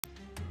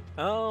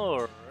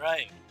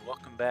Alright,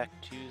 welcome back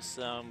to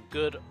some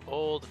good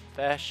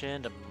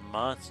old-fashioned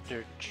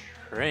Monster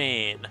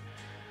Train.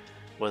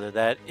 Whether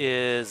that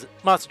is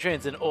Monster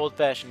Train's an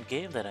old-fashioned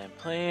game that I'm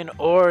playing,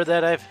 or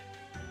that I've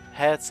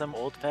had some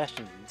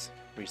old-fashions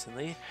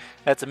recently,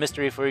 that's a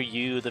mystery for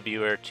you, the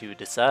viewer, to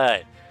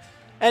decide.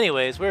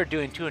 Anyways, we're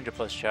doing 200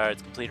 plus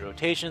shards, complete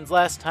rotations.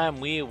 Last time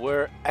we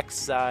were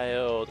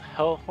exiled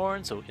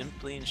Hellhorn, so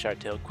Impling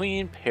Shardtail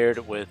Queen, paired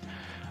with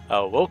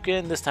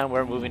Awoken. This time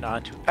we're moving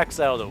on to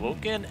exiled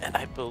Awoken, and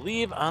I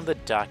believe on the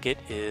docket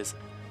is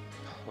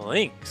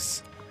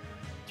Plinks.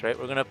 That's right,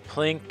 we're gonna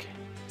Plink,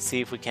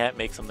 see if we can't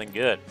make something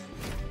good.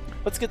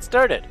 Let's get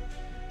started.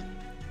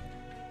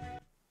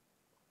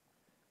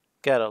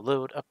 Gotta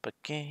load up a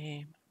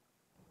game.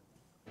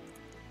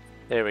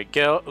 There we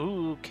go.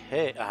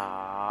 Okay.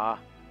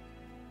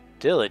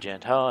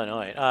 Diligent. How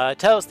annoying.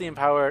 Talos the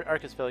Empowered,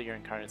 Archus,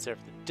 Incarnate, Seraph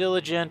the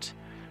Diligent.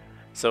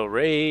 So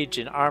Rage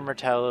and Armor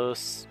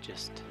Talos,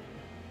 just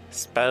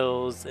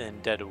spells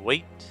and dead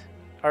weight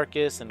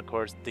Archus, and of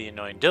course the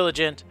annoying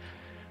Diligent.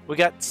 We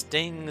got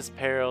Stings,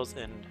 Perils,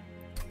 and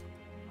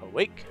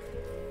Awake.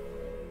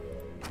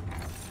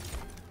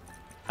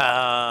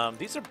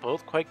 These are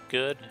both quite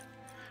good.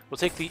 We'll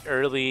take the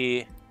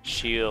early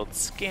shield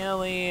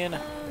scaling.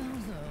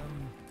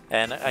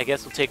 And I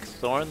guess we'll take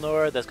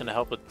Thornlord, that's going to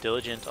help with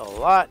Diligent a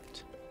lot.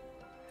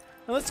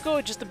 And let's go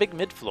with just a big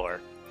mid-floor.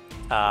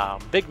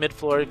 Big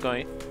mid-floor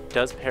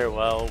does pair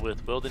well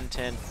with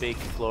Wildenton. Big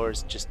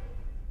floors just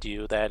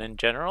do that in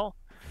general.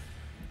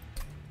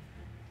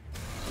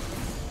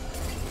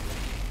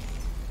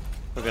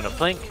 We're going to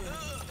Plink.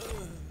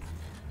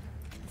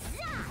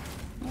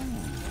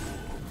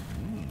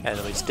 And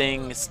then we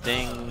Sting,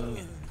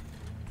 Sting,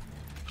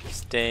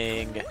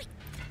 Sting.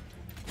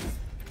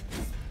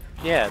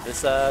 Yeah,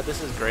 this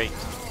is great.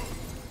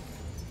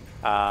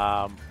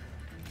 I'm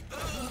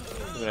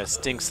gonna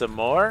Sting some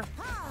more.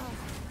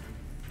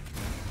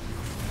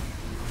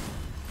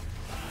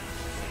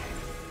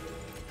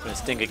 I'm gonna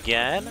Sting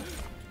again.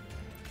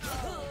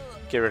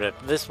 Get rid of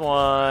this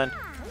one.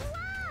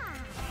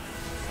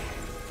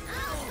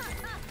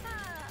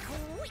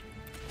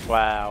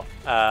 Wow.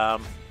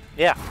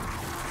 Yeah,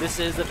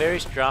 this is a very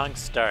strong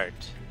start.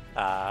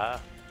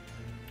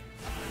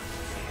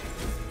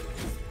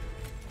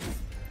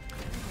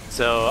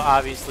 So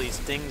obviously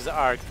stings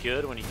are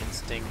good when you can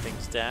sting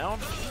things down.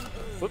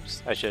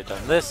 Whoops, I should have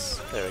done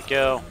this. There we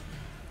go.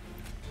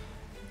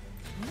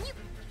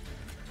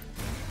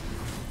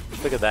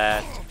 Look at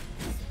that.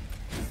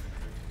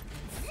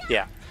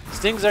 Yeah,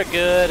 stings are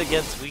good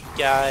against weak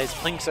guys.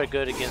 Plinks are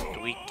good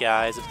against weak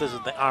guys. If this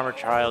was the armor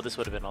trial, this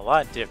would have been a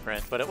lot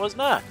different, but it was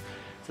not.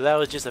 So that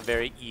was just a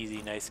very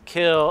easy, nice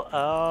kill.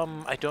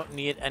 I don't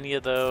need any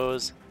of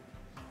those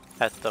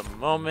at the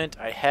moment.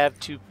 I have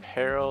 2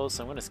 perils,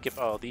 so I'm going to skip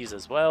all these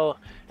as well.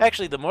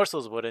 Actually, the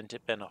morsels wouldn't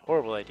have been a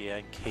horrible idea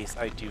in case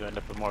I do end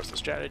up a morsel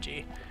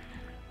strategy.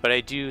 But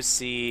I do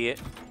see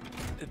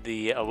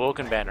the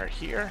Awoken banner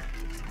here.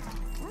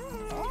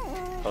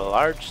 A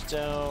large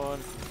stone.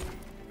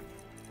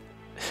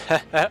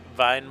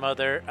 Vine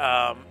Mother.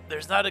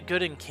 There's not a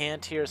good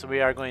incant here, so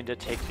we are going to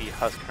take the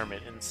Husk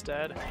Hermit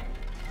instead.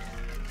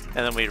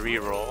 And then we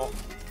re-roll.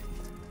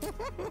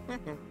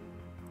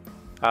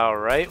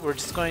 Alright, we're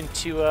just going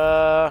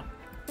to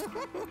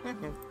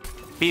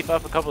beef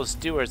up a couple of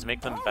stewards, make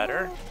them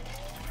better.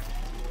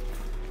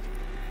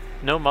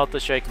 No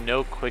multi-strike,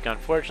 no quick,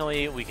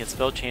 unfortunately. We can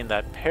spell chain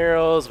that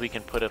perils. We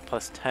can put a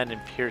 +10 in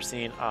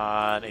piercing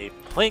on a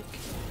Plink.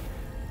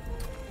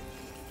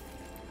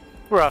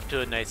 We're off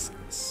to a nice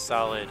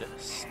solid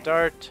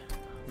start.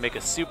 Make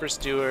a super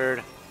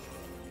steward.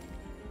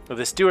 So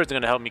the stewards are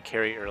going to help me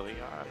carry early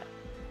on.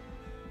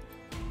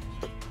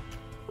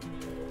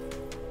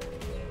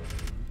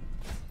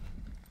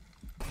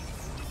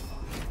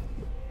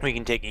 We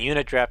can take a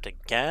unit draft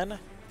again.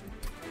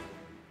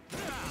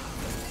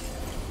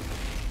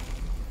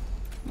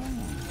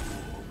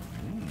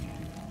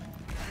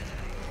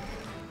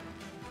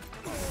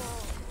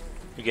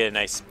 We get a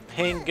nice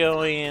ping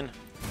going.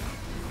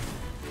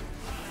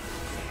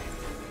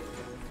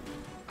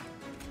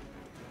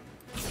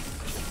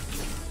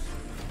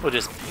 We'll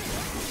just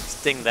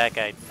sting that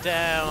guy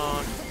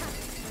down,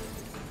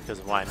 because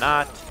why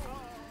not?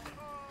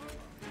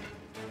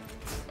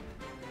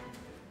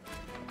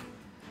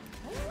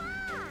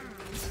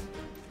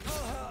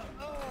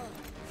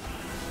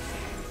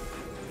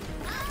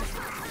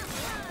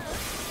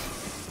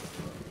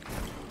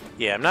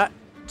 Yeah, I'm not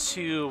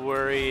too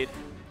worried.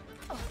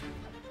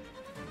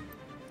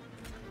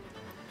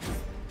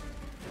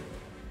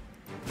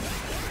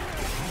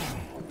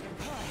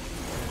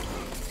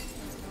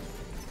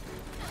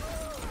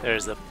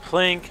 There's a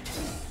Plink.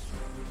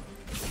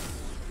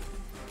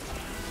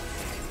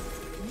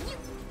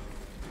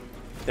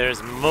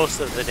 There's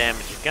most of the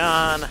damage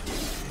gone.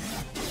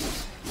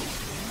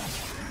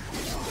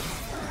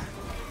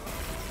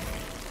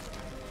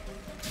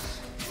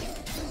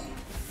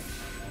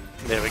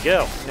 There we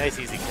go. Nice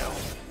easy kill.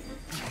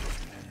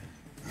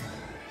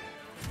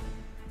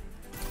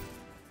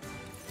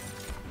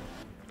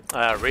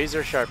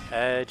 Razor Sharp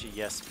Edge,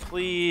 yes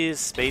please.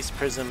 Space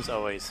Prism's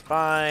always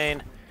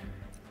fine.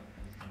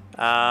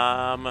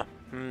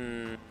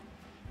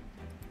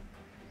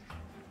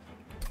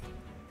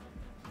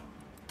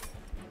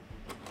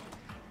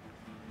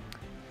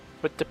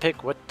 What to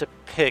pick, what to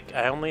pick?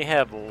 I only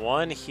have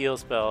one heal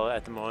spell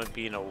at the moment,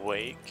 being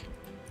Awake.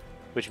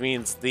 Which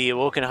means the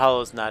Awoken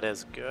Hollow is not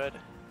as good.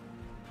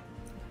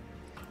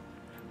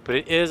 But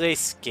it is a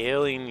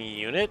scaling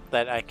unit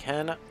that I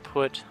can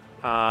put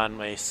on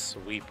my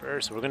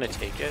Sweeper, so we're going to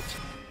take it.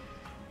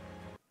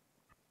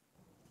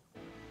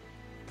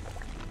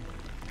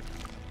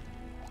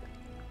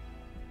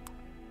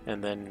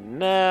 And then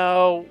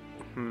now...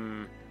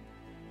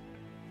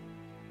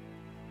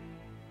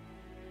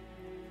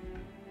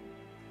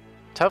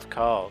 Tough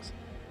calls.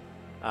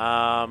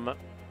 I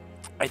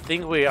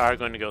think we are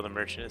going to go the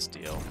Merchant of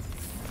Steel.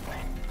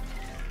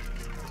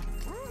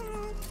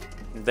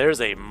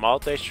 There's a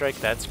multi-strike,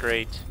 that's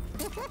great.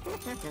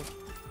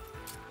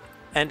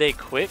 And a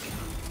quick,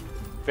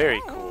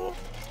 very cool.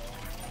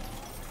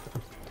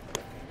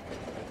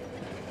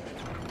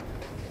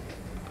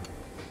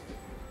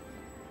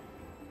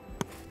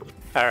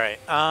 Alright,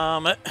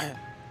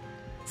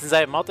 since I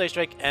have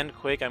multi-strike and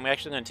quick, I'm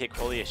actually going to take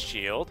Holiest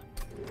Shield.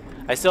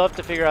 I still have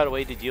to figure out a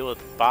way to deal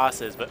with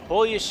bosses, but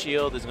Holiest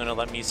Shield is going to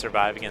let me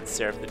survive against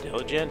Seraph the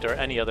Diligent or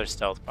any other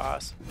stealth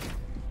boss.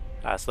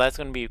 So that's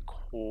going to be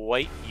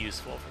quite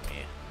useful for me.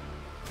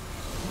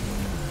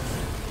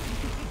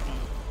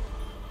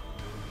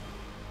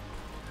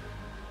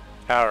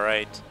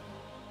 Alright.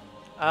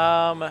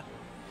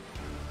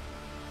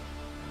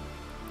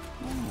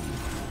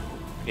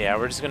 Yeah,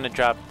 we're just going to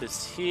drop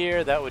this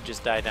here. That would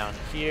just die down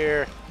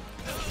here.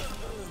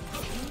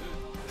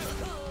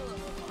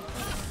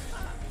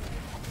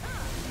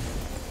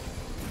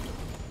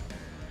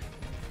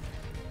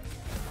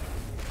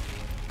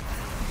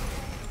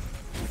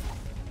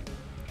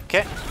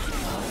 Okay.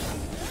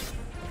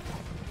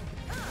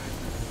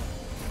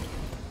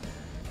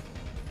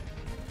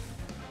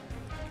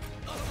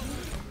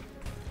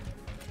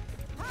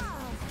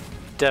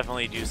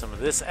 Definitely do some of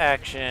this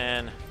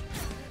action.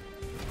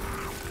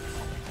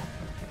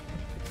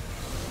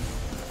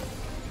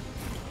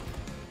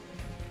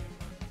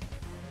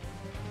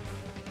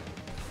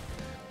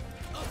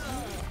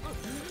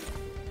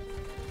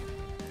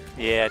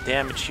 Yeah,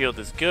 damage shield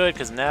is good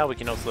because now we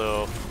can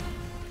also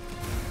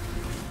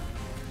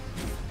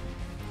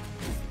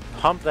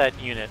pump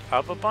that unit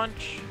up a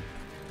bunch.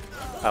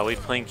 We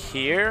plink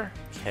here.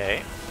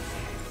 Okay.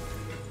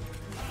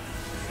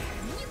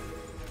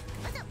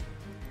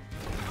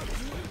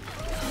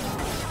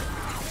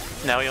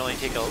 Now we only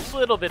take a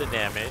little bit of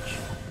damage.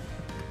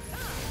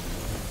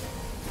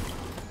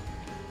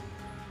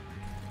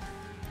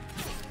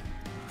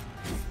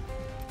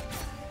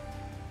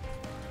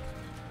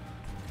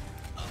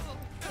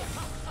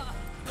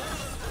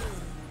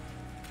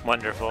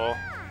 Wonderful.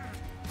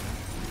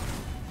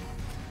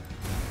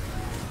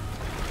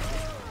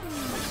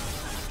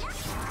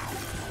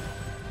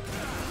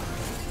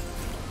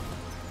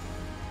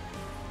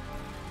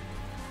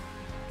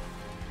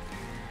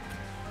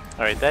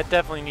 Alright, that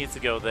definitely needs to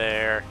go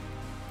there.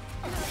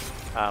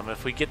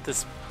 If we get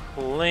this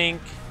plink,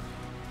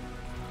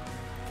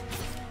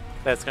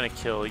 that's gonna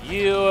kill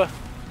you.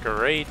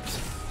 Great.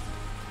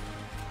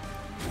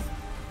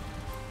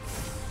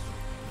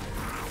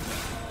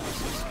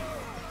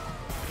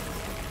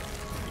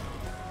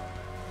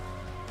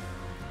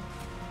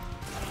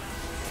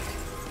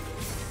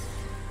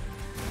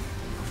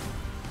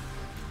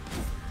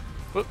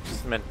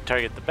 Whoops, meant to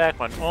target the back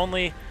one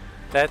only.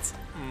 That's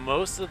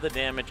most of the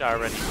damage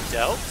already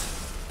dealt.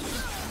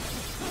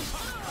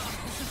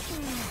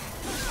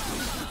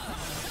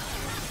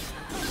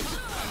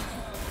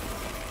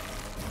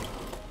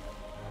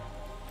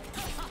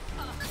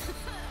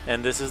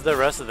 And this is the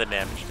rest of the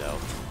damage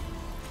dealt.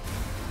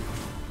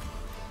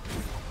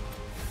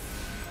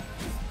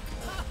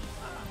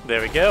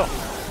 There we go.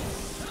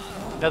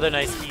 Another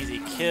nice easy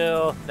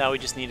kill. Now we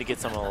just need to get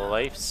some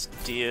life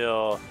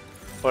steal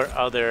or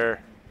other.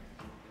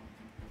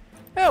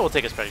 Yeah, we'll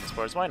take a spreading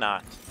spores. Why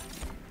not?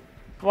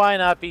 Why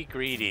not be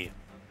greedy?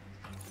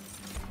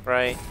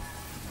 Right?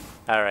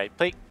 Alright,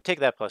 take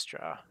that plus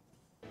draw.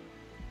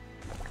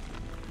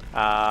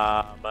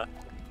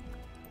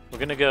 We're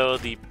gonna go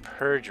the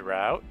purge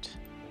route.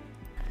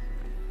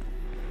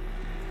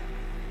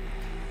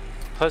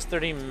 Plus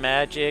 30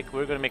 magic.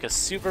 We're gonna make a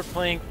super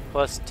plink.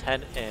 Plus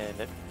 10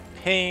 in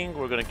ping.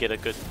 We're gonna get a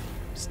good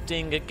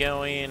sting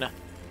going.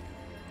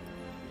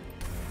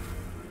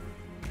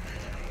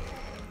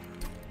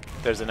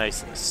 There's a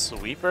nice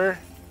sweeper.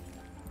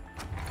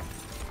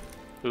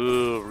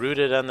 Ooh,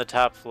 rooted on the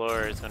top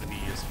floor is going to be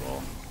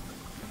useful.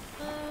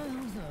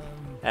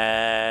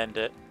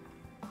 And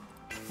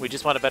we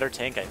just want a better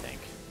tank, I think.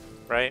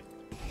 Right?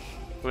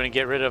 We're going to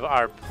get rid of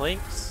our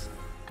plinks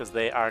because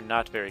they are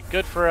not very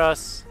good for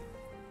us.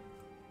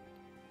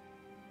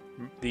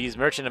 These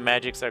Merchant of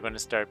Magics are going to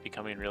start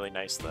becoming really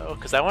nice though,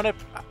 because I want to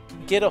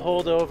get a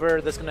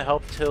holdover that's going to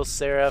help kill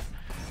Seraph.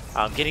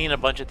 Getting a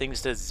bunch of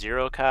things to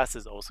 0 cost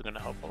is also going to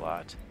help a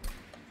lot.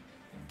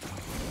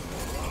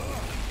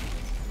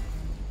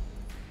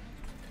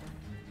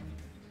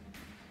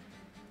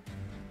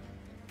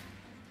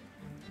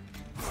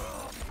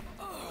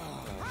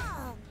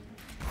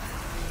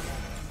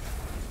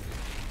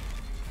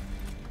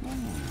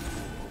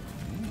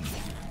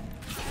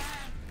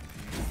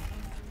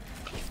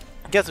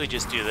 Guess we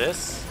just do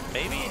this.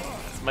 Maybe?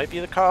 This might be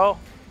the call.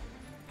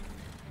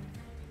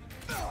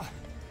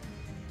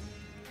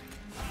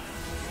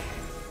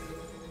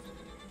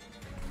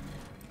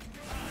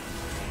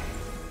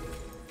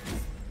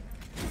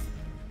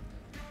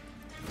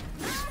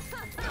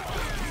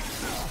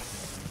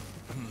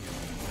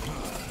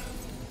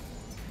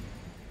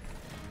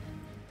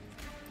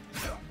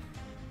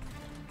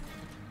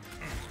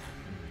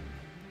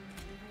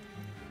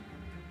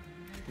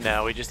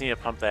 No, we just need to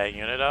pump that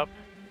unit up.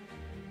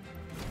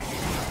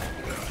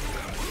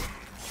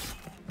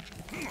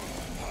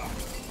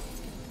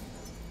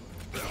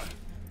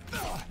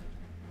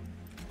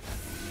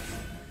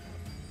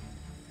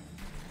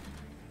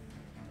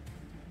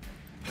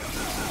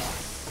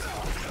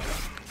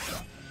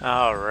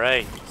 All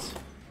right.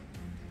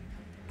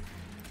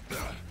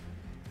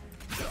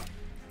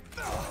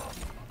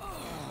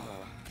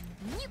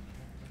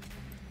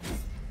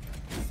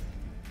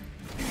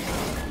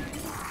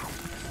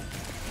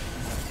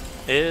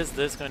 Is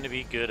this going to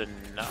be good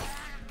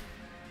enough?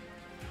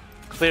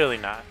 Clearly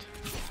not.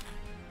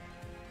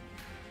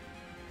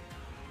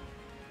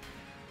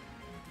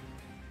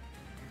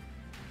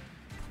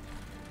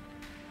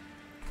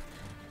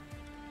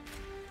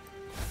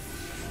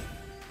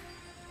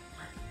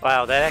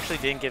 Wow, that actually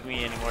didn't give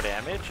me any more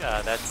damage.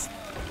 That's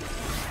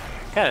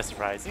kind of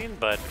surprising,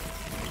 but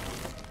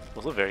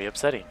also very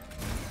upsetting.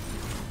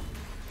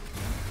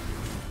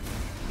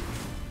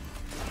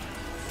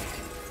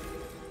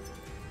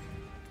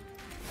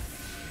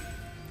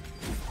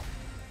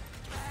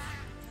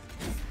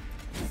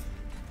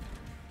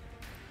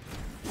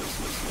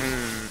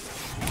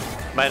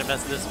 Might have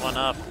messed this one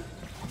up.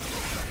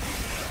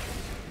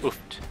 Oofed.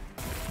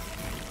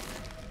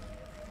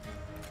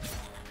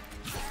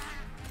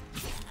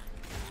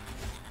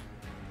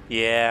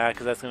 Yeah,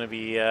 because that's going to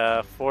be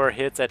 4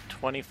 hits at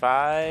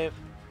 25.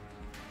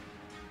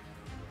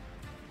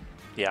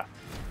 Yeah.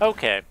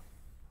 Okay.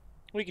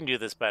 We can do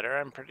this better,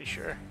 I'm pretty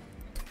sure.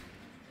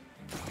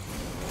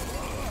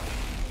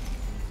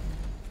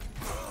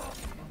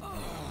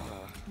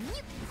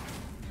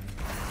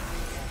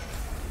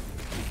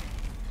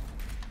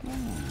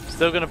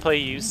 Still gonna play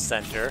use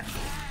center.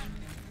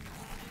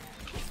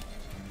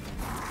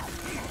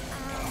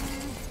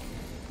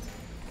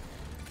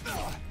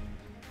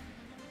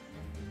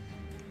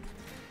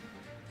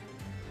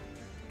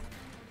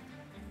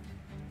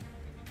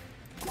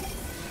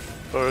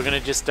 But we're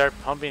gonna just start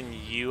pumping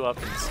you up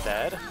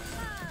instead.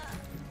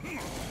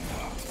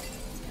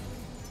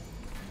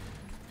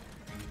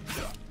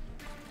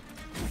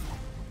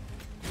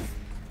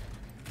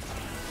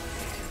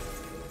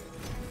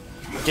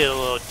 Get a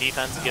little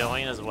defense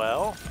going as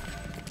well.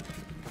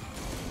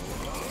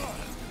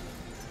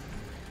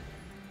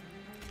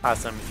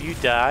 Awesome. If you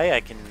die,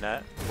 I can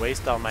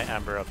waste all my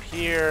Ember up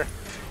here.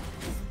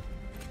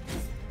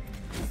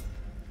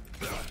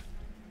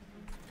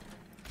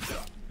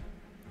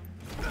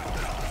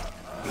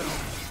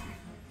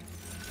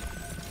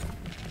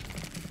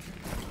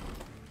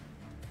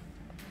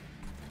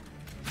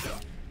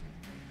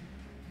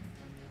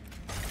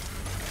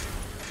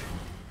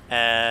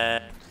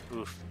 And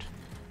oofed.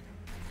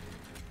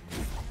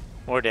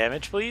 More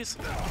damage, please.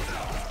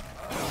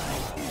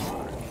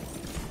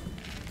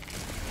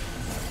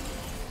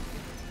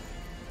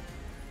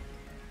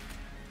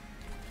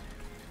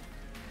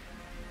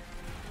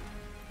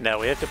 Now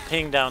we have to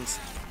ping down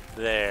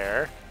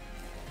there.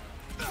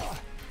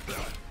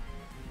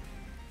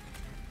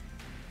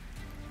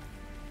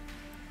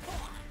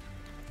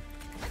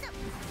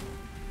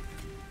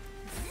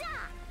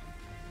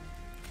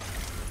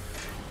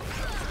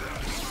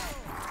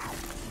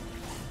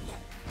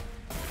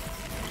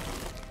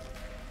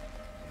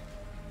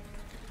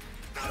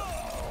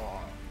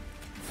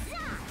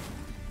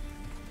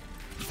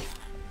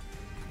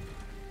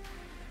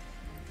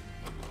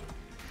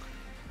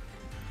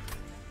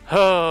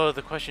 Oh,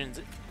 the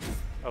questions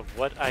of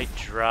what I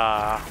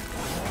draw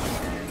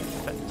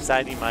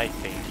deciding my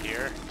fate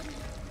here.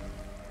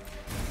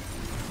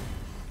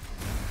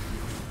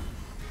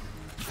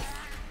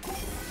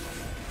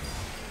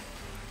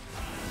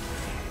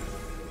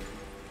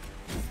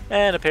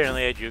 And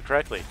apparently I drew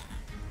correctly.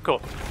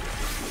 Cool.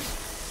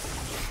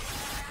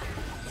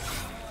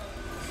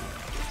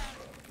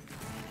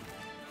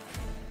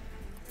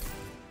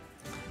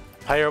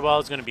 Fireball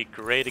is going to be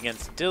great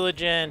against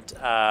Diligent.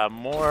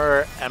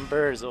 More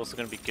Ember is also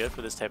going to be good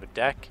for this type of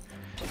deck.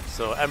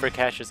 So Ember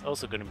Cache is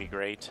also going to be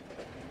great.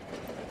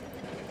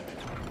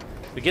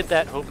 We get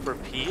that Hope for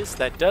Peace.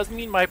 That does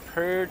mean my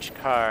Purge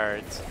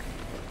cards,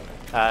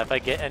 if I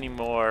get any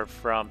more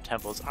from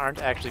Temples, aren't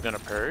actually going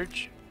to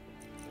Purge.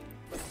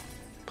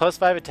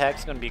 +5 attack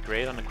is going to be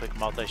great on a quick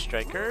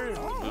multi-striker.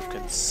 Move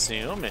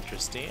Consume,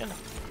 interesting.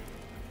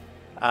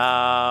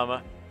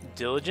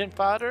 Diligent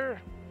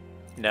Fodder?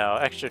 No,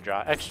 extra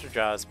draw. Extra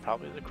draw is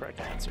probably the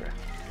correct answer.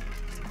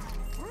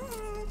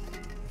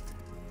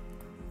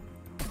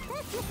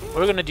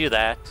 We're going to do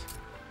that.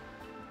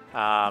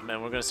 And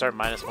we're going to start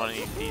 -1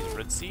 each of these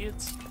Root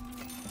Seeds.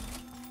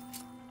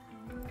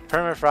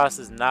 Permafrost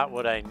is not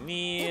what I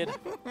need.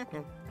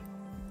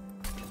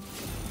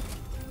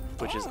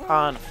 which is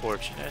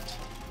unfortunate.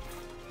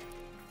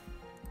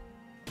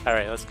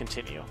 Alright, let's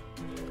continue.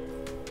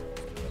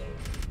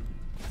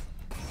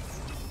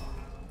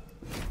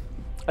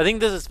 I think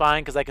this is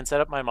fine because I can set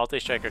up my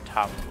multi-striker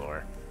top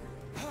floor.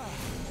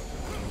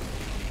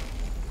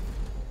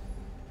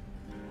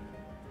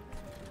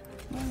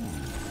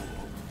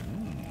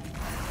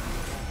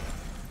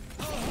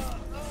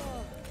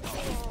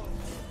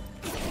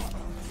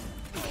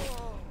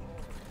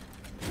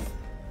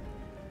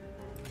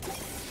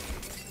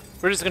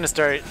 We're just going to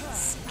start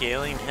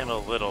scaling him a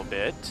little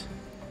bit.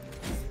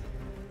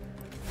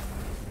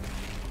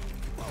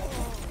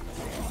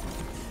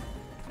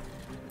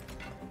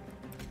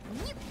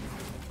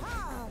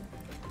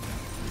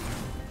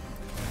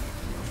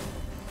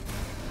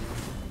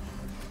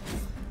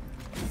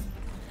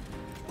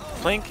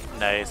 Plink,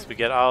 nice. We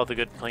get all the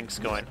good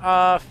plinks going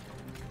off.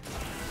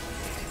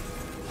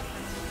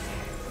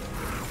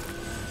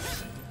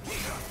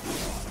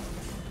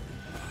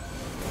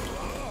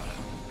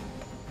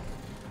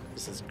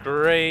 This is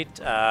great.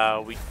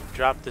 We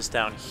drop this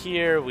down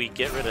here. We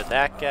get rid of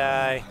that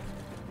guy.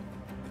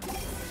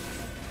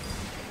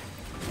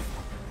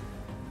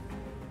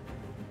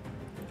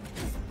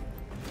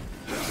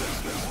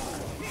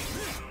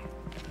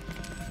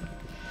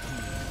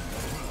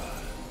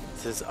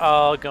 This is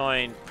all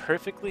going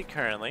perfectly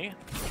currently.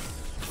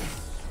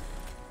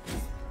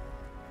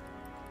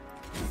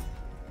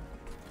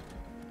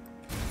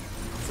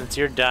 Since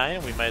you're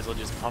dying, we might as well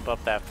just pump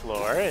up that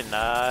floor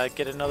and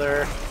get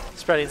another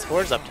spreading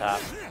spores up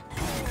top.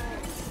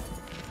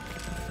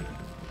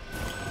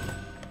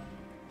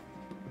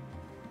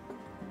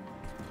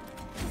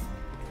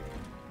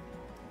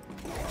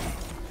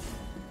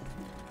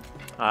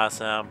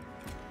 Awesome.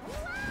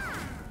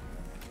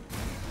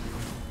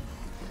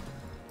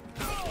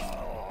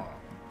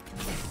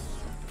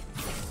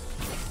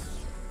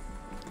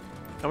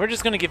 And we're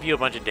just going to give you a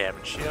bunch of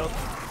damage shield.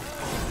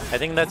 I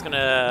think that's going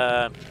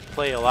to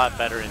play a lot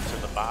better into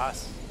the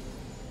boss.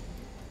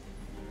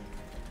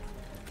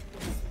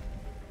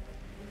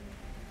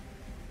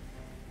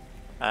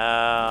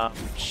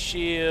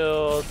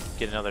 Shield,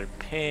 get another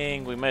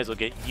ping. We might as well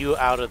get you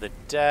out of the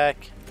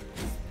deck.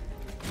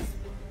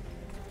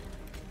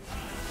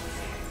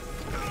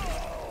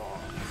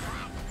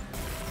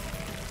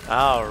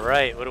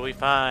 Alright, what do we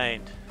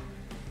find?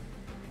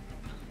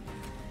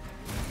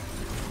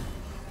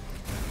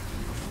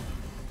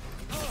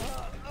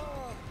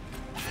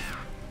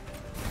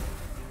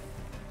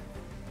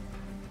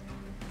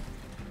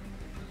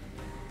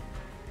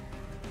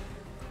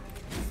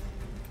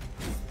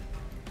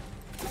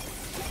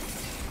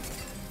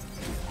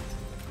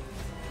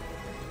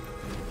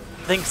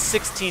 I think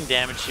 16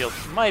 damage shield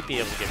might be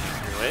able to get me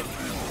through it.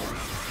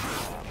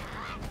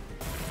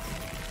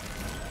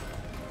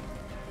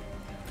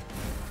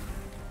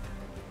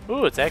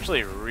 Ooh, it's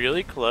actually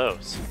really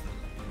close.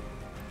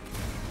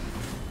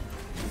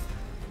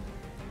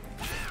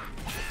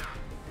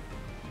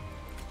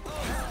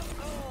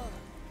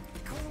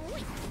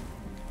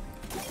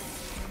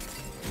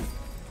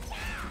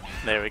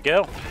 There we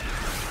go.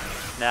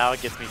 Now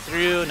it gets me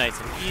through, nice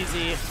and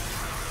easy.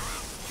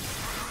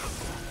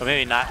 Well,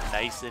 maybe not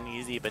nice and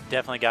easy, but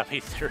definitely got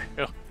me through.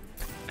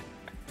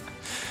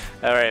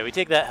 Alright, we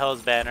take that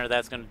Hell's Banner.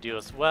 That's going to do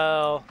us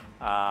well.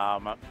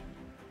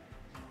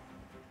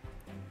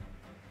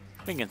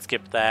 We can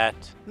skip that.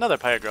 Another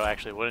Pyro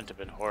actually wouldn't have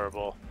been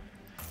horrible.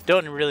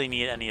 Don't really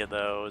need any of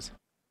those.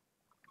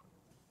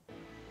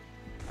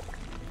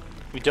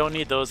 We don't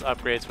need those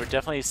upgrades. We're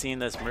definitely seeing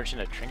this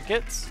Merchant of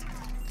Trinkets.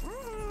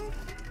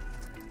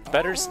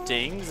 Better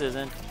Stings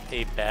isn't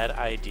a bad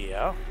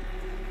idea.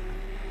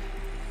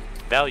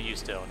 Value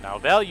Stone. Now,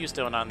 Value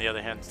Stone, on the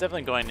other hand, is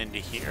definitely going into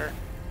here.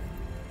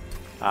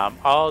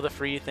 All the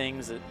free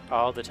things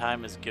all the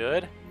time is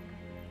good.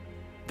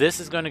 This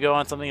is going to go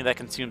on something that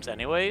consumes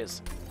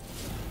anyways.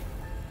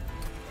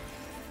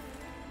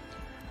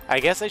 I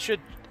guess I should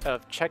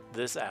have checked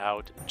this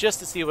out just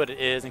to see what it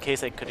is in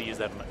case I could have used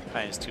that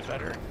 -2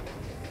 better.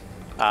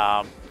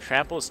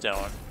 Trample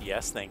Stone.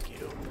 Yes, thank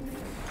you.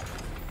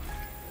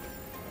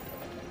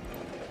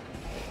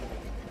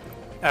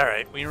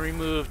 Alright, we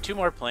remove 2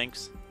 more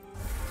planks.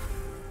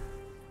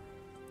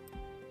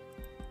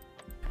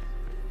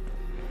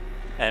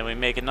 And we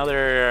make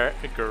another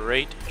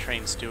great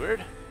Train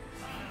Steward.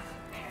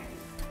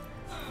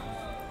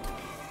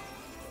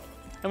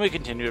 And we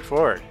continue it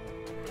forward.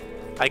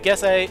 I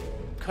guess I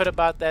could have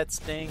bought that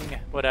Sting,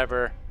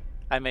 whatever.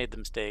 I made the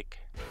mistake.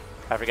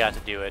 I forgot to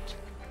do it.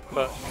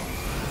 But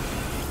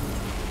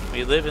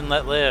we live and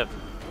let live.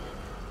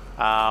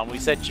 We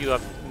set you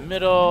up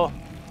middle.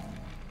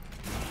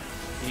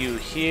 You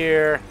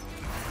here.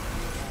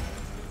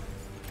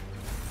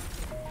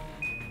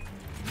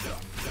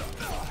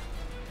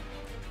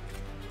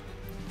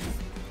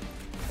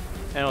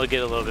 And we'll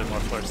get a little bit more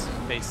floor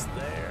space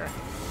there.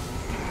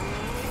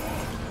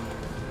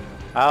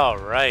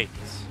 Alright.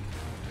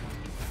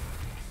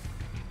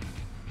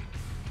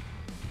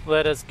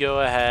 Let us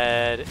go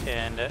ahead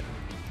and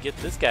get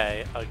this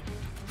guy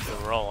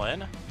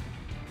rolling.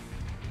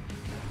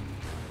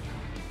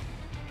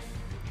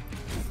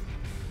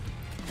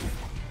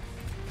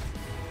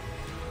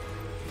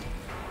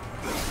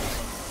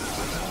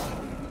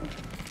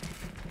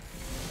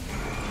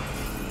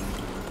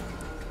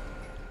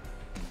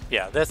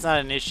 Yeah, that's not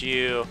an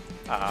issue.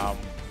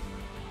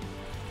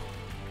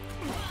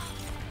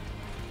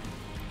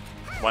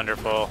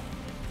 Wonderful.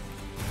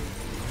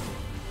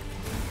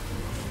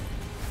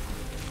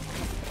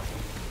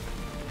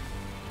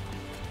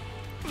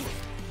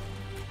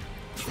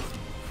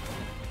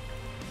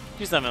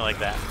 Do something like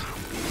that.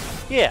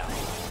 Yeah.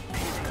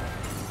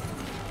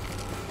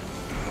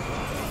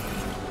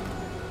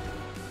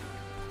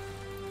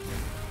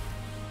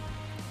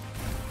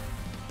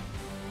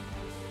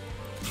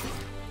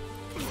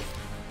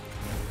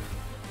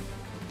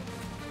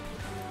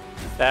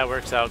 That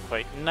works out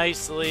quite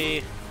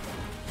nicely.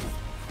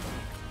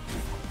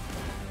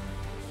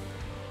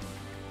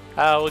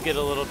 We'll get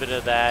a little bit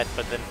of that,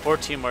 but then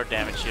 14 more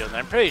damage shield, and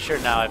I'm pretty sure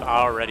now I've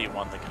already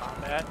won the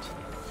combat.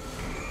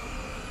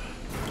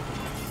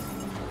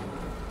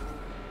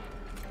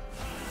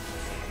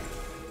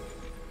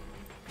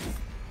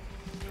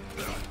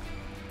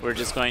 We're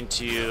just going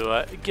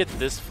to get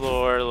this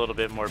floor a little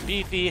bit more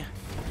beefy.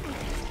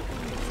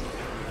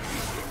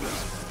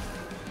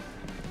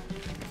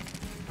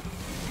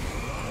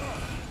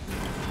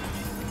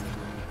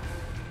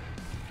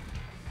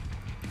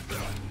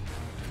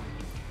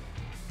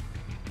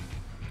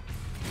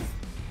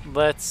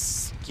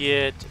 Let's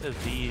get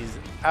these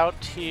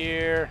out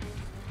here.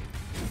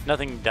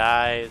 Nothing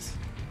dies.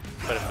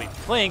 But if we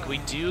blink, we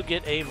do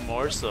get a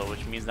morsel,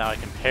 which means now I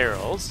can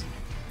perils.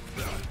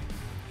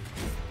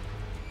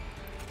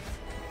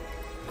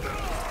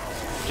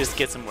 Just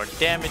get some more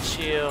damage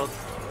shield.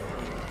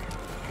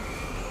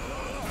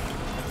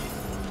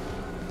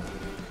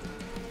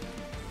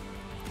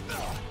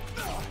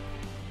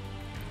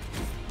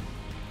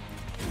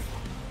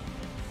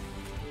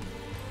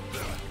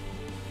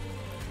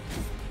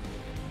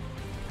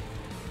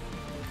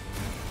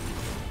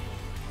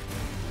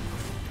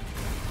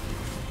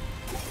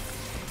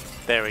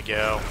 There we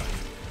go.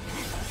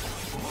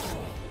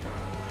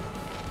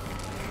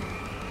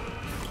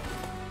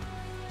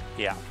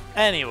 Yeah.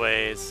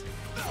 Anyways.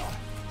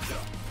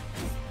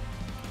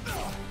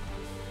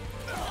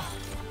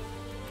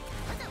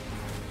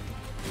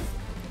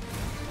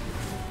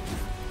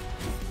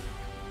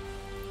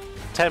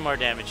 Ten more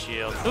damage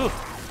shield. Ooh.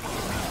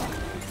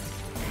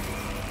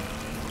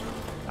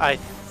 I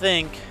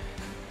think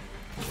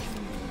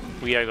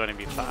we are going to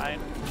be fine.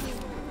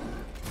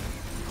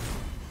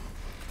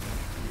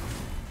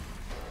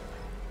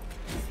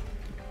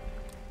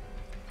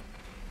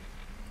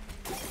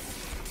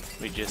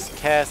 We just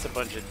cast a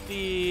bunch of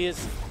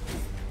these.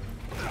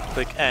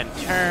 Click and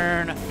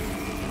turn.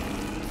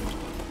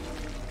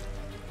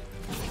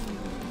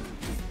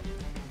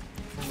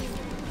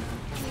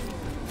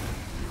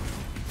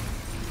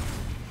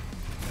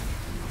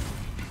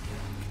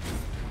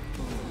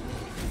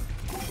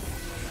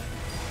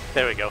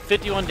 There we go.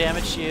 51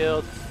 damage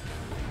shield.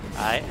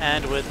 I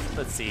end with,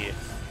 let's see,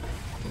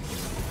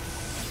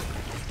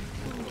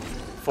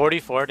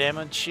 44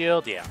 damage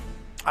shield. Yeah.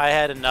 I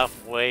had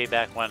enough way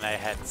back when I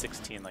had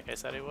 16, like I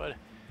said I would.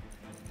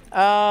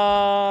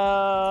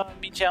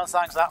 Mean Challenge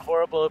Song's not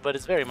horrible, but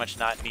it's very much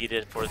not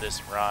needed for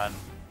this run.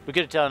 We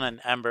could have done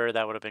an Ember,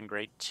 that would have been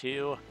great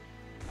too.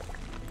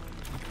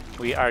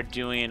 We are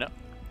doing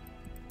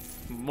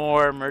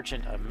more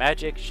Merchant of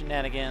Magic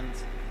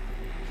shenanigans.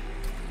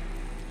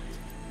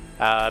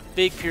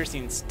 Big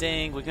Piercing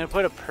Sting. We're going to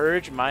put a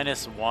Purge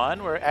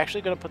 -1. We're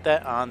actually going to put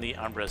that on the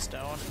Umbra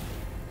Stone.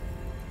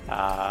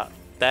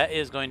 That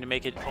is going to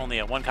make it only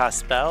a 1-cost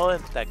spell,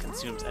 and that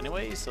consumes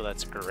anyway, so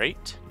that's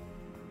great.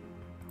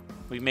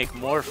 We make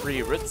more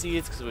free Root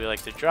Seeds because we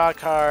like to draw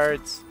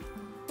cards.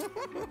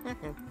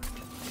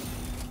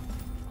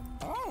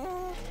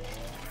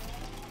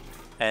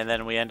 And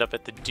then we end up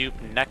at the dupe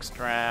next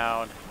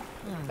round.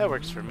 That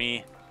works for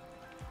me.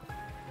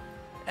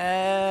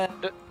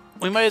 And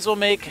we might as well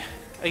make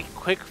a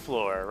quick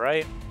floor,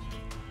 right?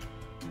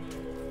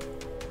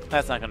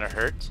 That's not going to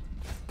hurt.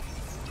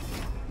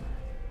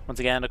 Once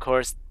again, of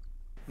course,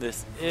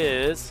 this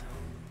is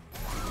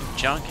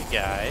junk,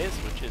 guys,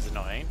 which is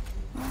annoying.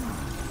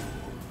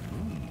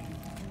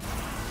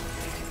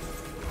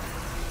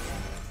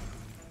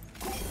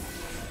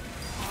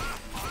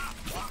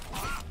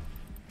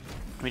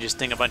 We just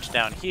sting a bunch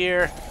down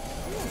here.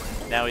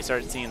 Now we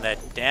start seeing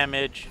that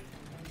damage.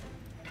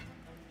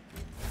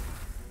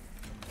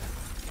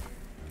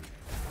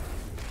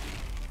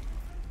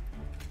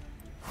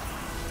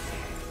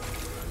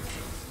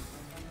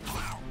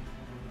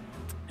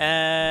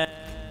 And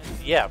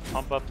yeah,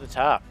 pump up the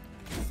top.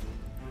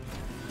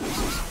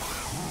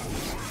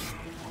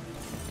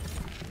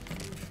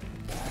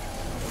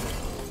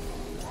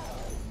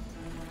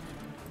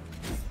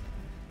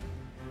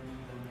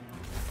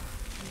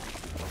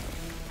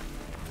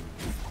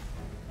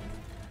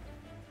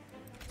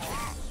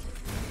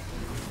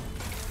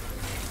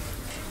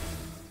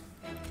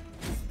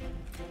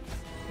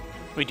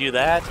 We do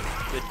that,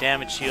 the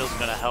damage shield is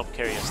going to help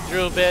carry us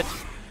through a bit.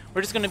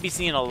 We're just going to be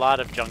seeing a lot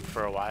of junk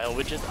for a while,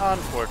 which is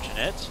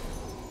unfortunate.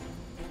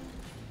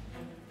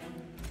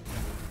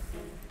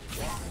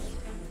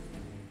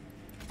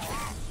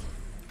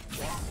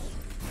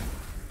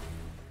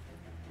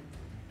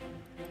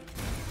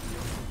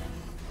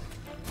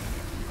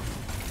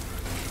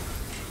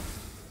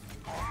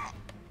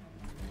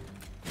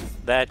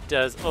 That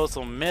does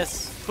also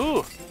miss.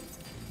 Ooh!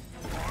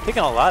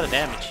 Taking a lot of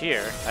damage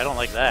here. I don't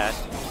like that.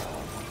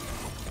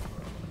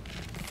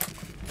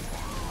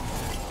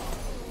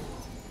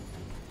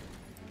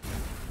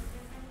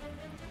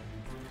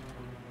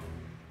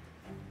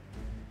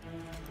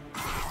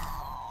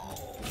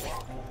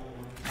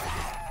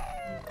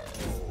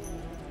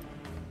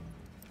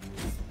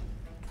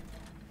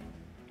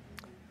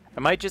 I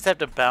might just have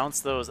to bounce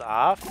those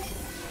off.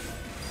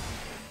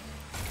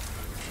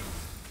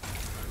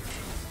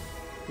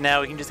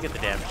 Now we can just get the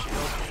damage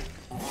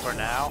shield for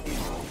now.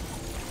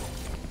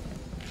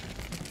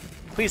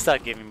 Please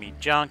stop giving me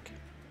junk.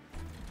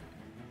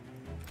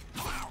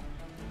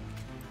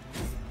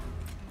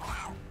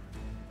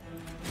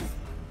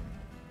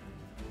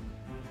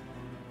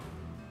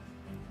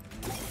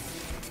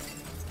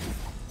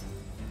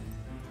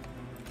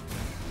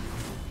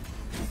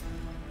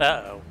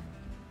 Uh-oh.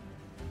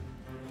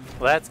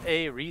 Well, that's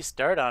a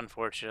restart,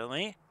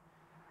 unfortunately.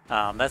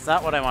 That's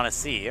not what I want to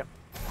see.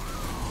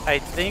 I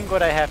think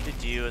what I have to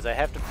do is I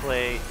have to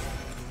play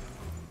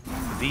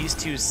these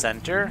two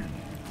center.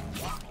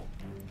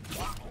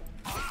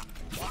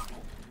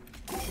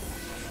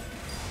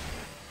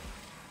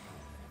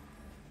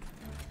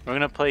 We're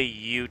going to play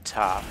you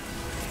top.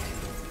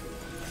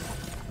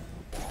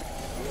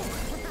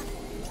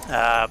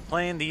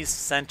 Playing these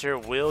center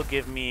will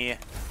give me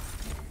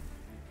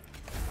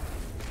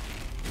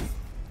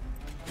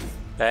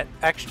that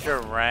extra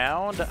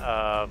round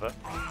of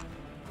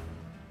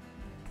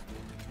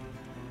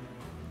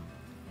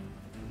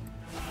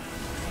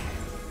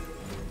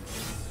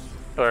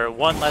or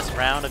one less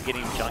round of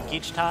getting junk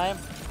each time,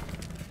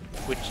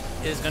 which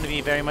is going to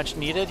be very much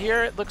needed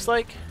here, it looks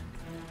like.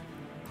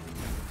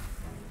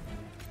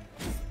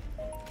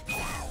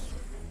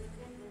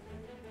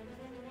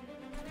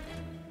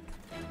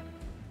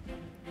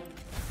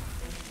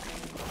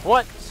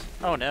 What?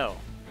 Oh no,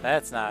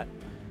 that's not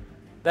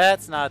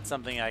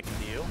something I can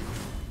do.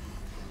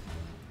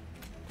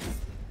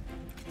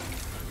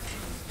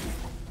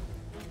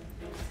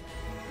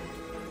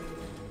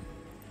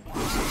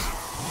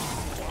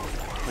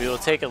 We will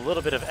take a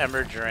little bit of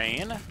Ember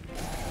Drain.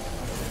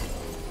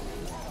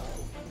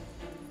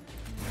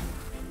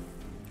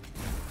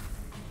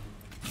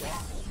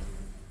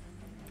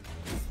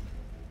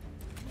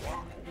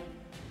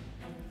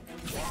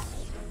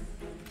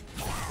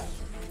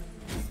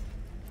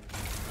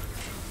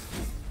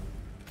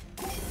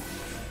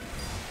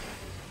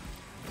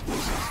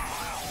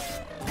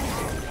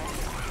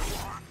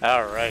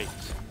 All right.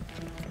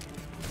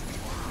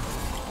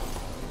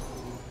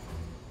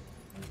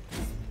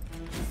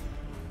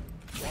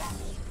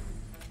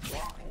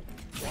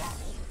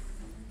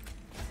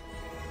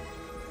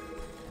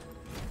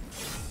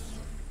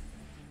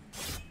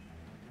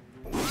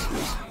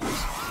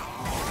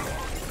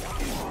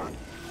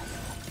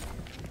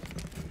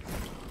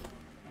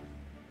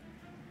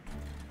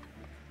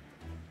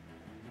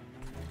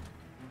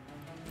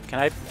 Can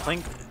I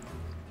plink?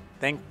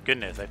 Thank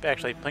goodness, I've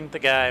actually plinked the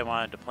guy I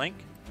wanted to plink.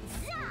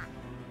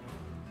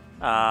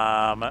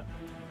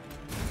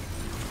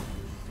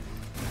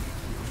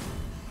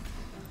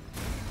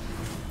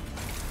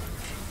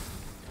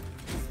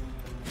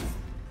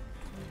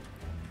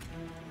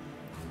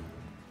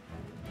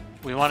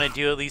 We want to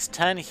do at least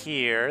 10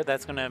 here.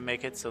 That's going to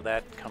make it so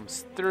that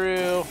comes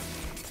through.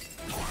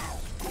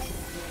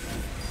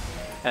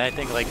 And I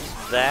think like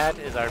that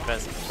is our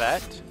best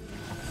bet.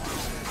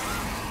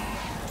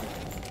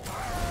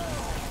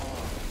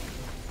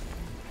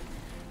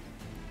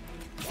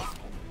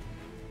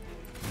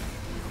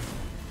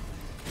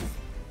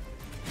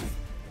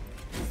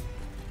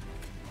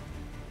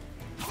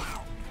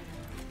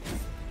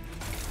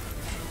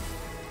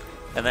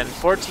 And then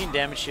 14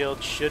 damage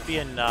shield should be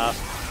enough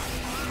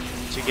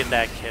to get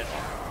that kill.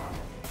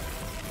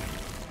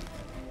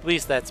 At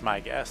least that's my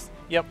guess.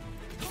 Yep.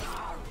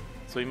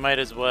 So we might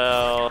as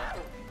well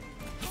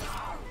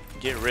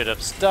get rid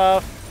of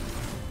stuff.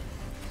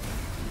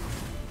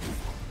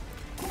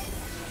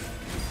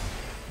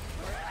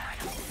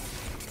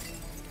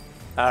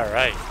 All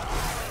right.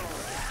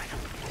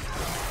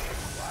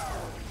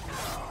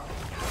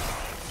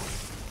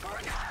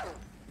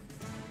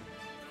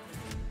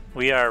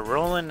 We are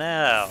rolling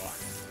now.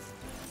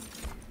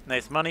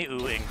 Nice money.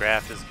 Ooh,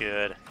 Engraft is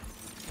good.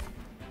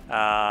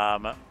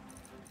 I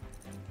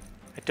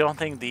don't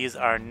think these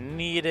are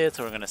needed,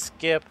 so we're going to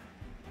skip.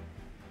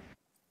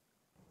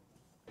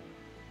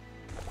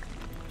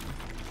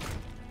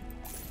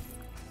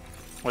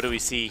 What do we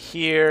see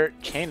here?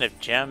 Chain of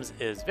Gems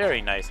is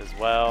very nice as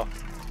well.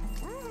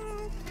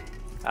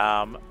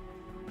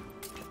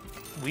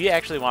 We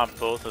actually want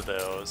both of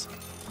those.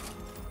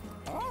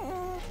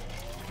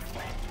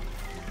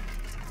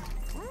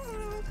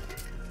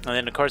 And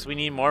then, of course, we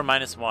need more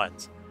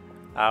 -1s.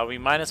 We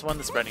 -1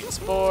 the Spreading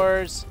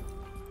Spores.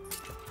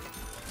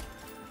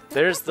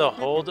 There's the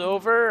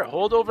Holdover.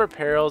 Holdover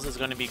Perils is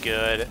going to be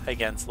good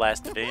against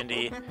Last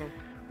Divinity.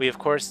 We, of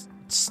course,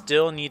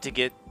 still need to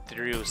get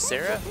through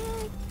Seraph.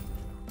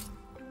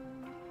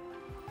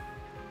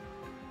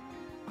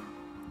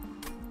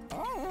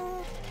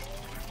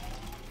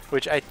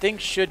 which I think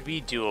should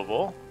be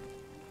doable.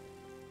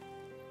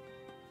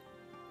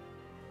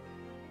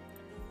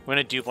 I'm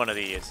gonna dupe one of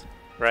these,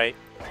 right?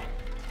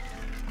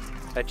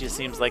 That just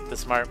seems like the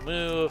smart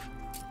move.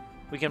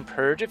 We can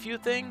purge a few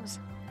things.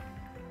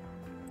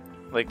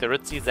 Like the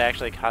root seeds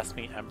actually cost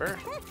me Ember.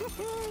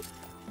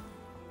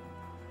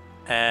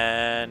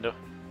 And...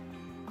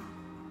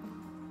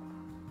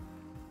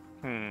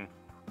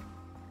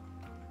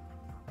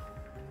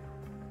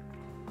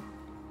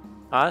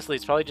 Honestly,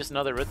 it's probably just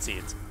another root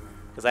seeds.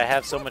 Because I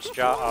have so much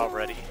draw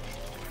already.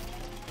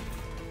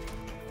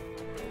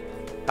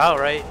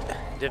 Alright,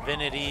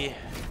 Divinity,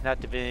 not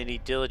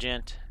Divinity,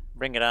 Diligent.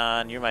 Bring it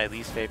on, you're my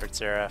least favorite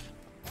Seraph.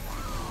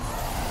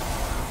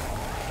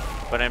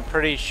 But I'm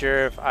pretty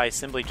sure if I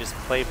simply just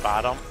play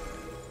bottom,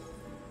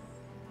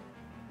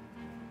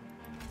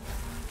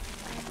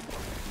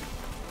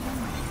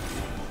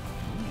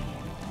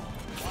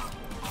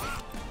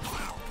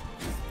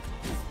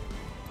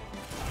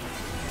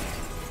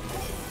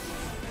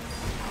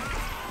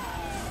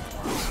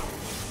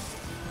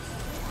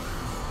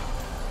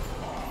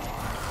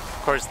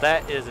 of course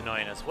that is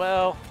annoying as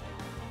well.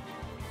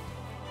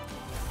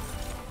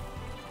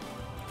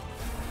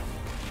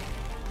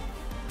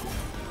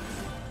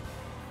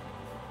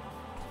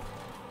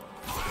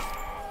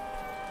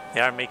 They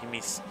are making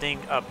me sting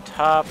up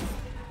top.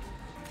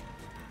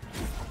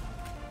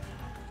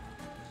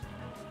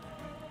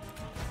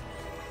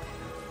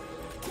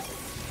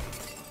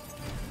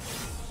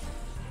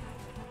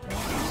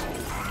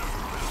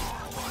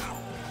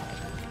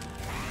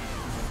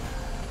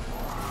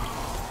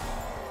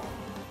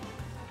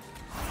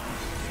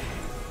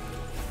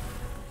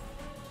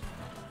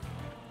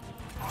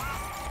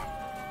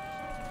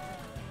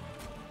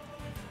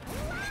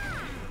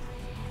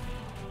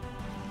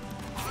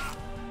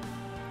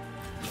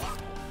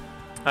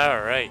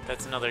 Alright,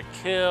 that's another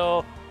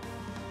kill.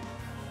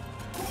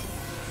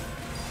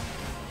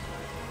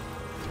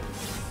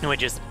 And we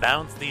just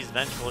bounce these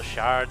vengeful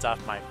shards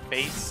off my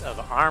face of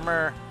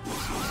armor.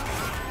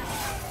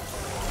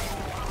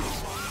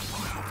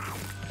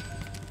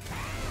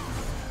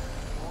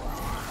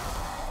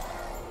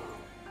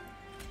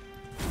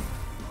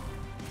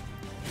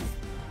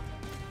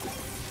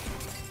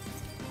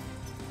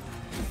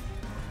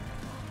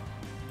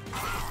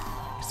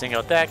 We sing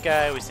out that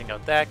guy, we sing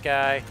out that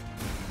guy.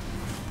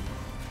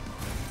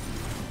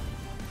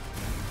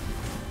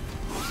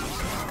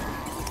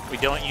 We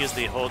don't use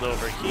the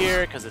holdover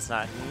here because it's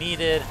not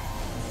needed.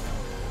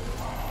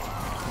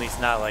 At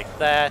least not like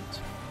that.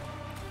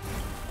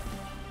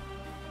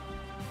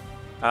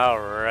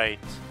 Alright.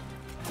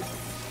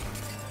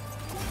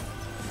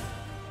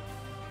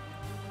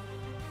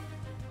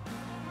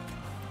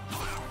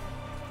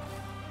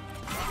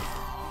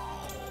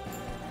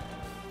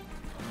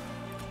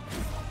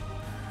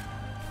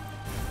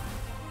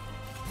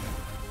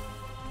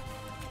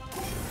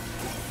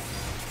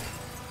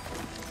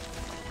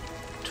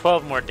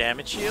 $12 more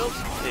damage shield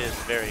is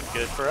very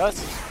good for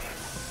us.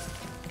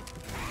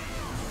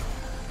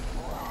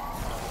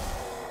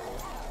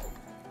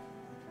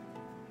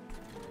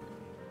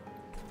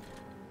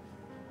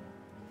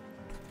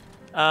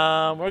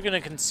 We're going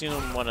to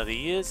consume one of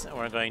these, and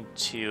we're going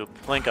to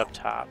plink up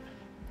top.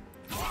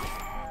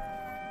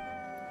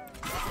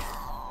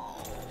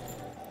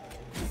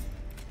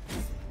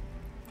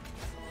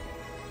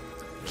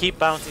 Keep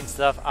bouncing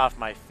stuff off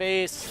my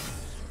face.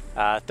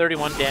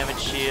 31 damage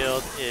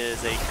shield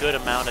is a good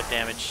amount of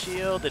damage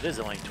shield. It is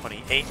only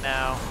 28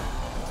 now.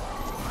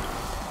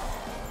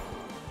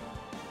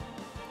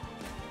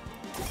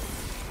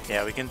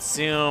 Yeah, we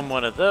consume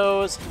one of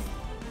those.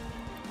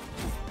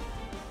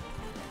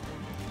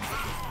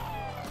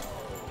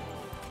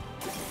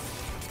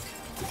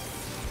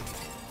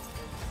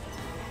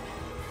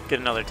 Get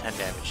another 10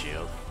 damage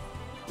shield.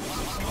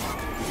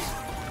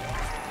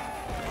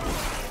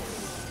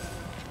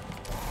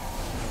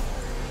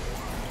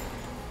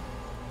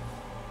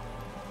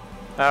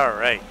 All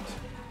right.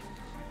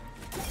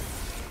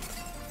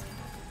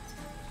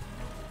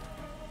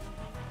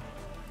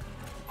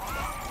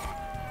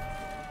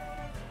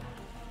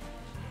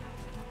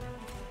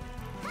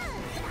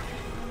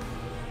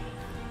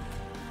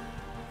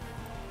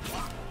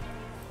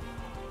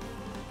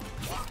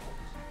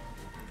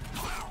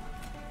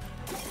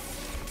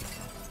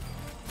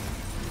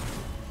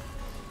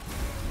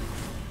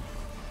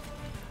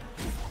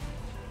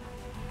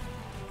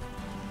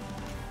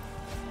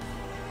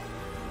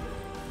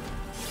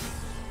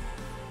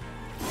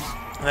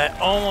 That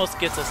almost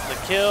gets us the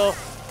kill.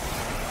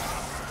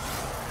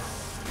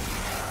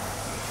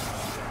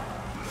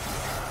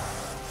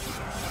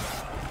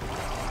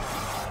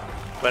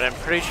 But I'm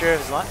pretty sure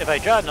if I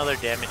draw another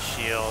damage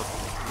shield,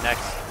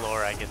 next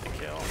floor I get the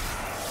kill.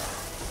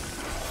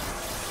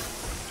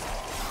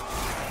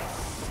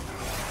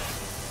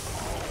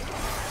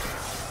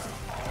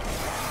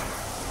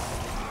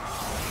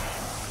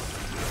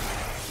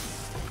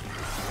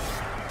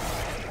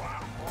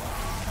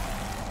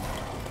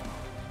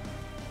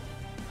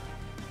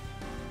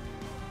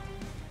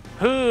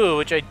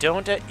 Which I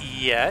don't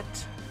yet.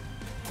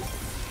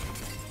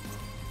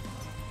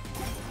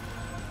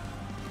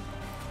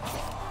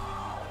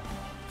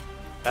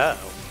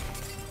 Uh-oh.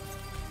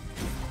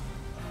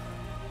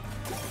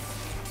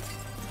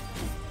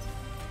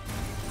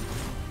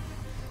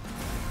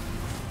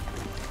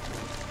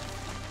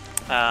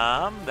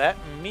 That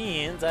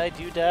means I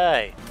do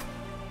die.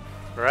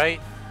 Right?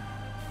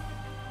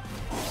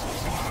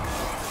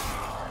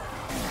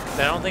 I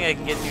don't think I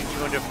can get through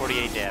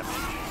 248 damage.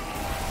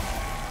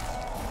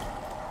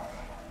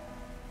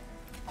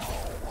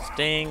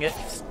 Sting,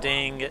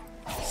 sting,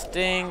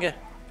 sting.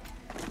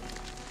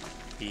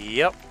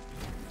 Yep.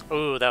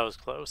 Ooh, that was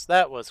close.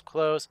 That was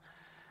close.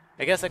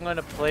 I guess I'm going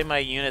to play my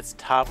unit's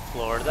top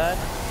floor then.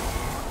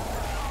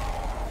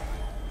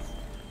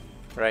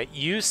 Right,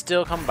 you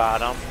still come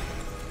bottom.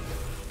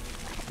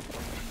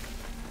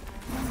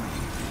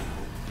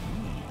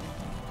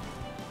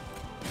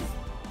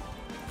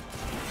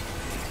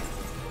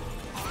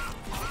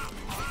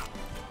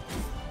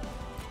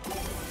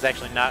 It's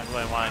actually not who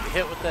I wanted to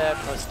hit with that.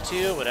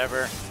 +2,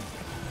 whatever.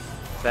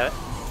 That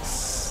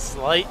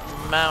slight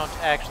amount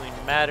actually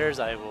matters.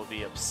 I will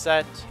be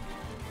upset.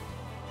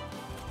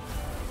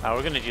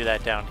 We're going to do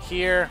that down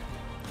here.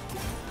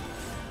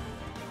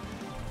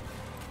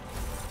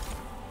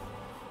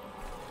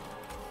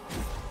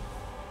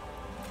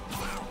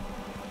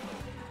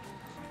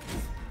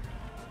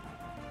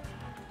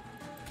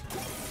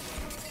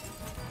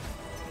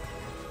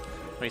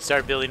 When you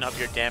start building up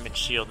your damage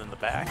shield in the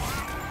back.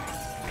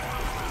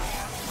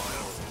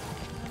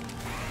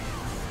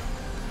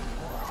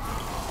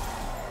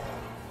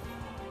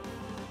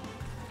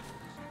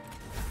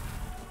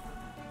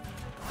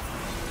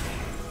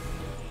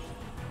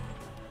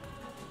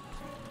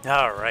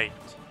 All right.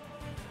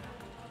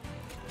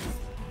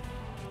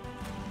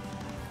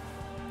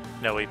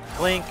 Now we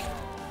blink.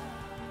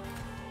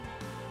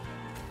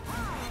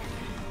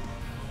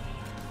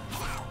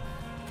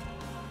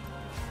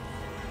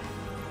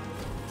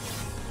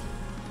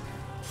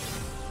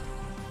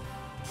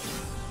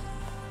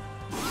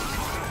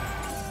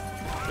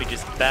 We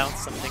just bounce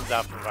some things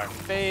off of our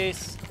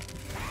face.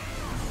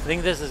 I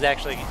think this is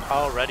actually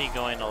already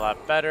going a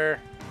lot better.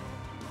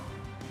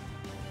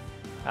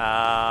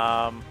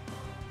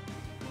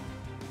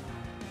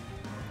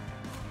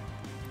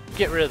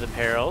 Get rid of the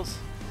perils.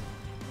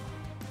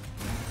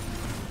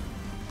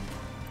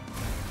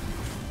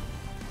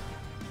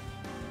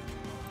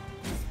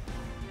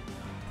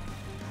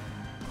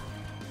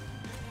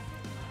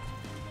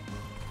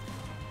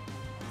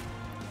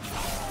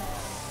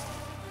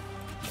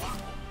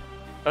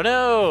 Oh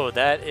no,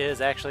 that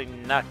is actually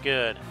not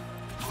good.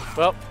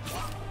 Well,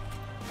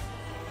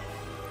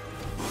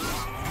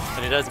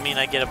 but it does mean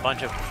I get a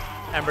bunch of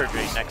Ember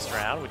Drain next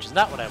round, which is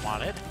not what I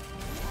wanted.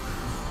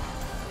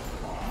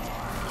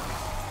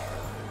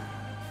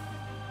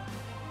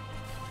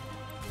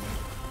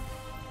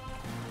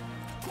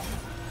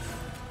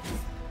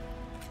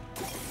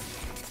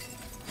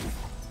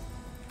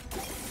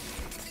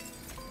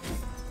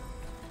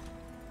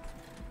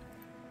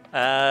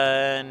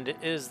 And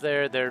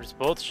there's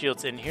both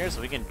shields in here,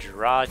 so we can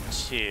draw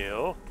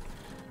 2.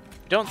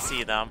 Don't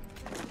see them.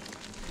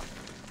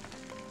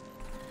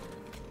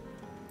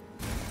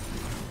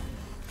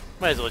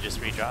 Might as well just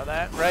redraw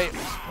that, right?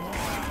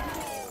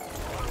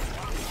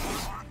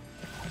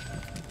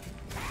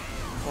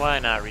 Why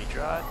not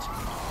redraw it?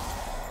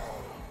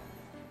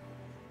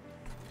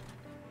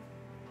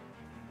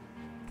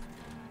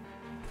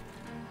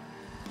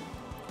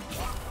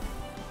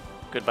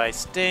 Goodbye,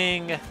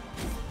 Sting.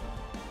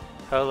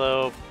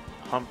 Hello,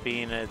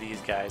 pumping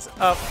these guys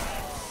up.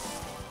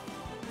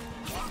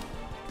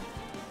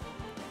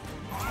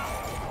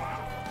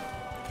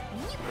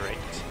 Great.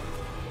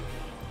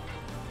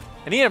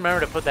 I need to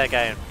remember to put that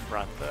guy in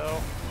front, though.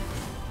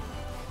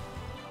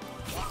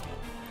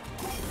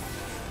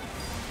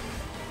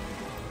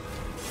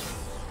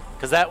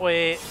 Because that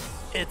way,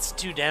 its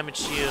 2 damage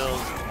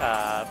shield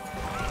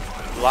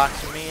blocks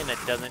for me, and it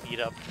doesn't eat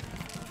up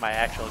my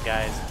actual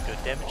guy's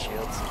good damage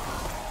shields.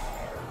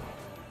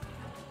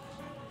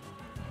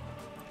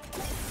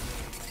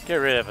 Get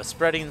rid of a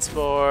spreading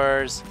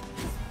spores.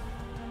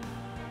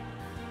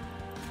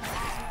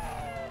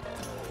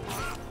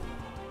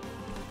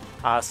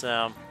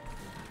 Awesome.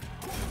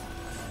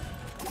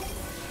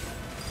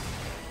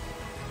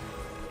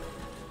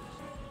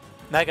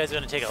 That guy's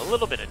going to take a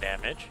little bit of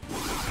damage.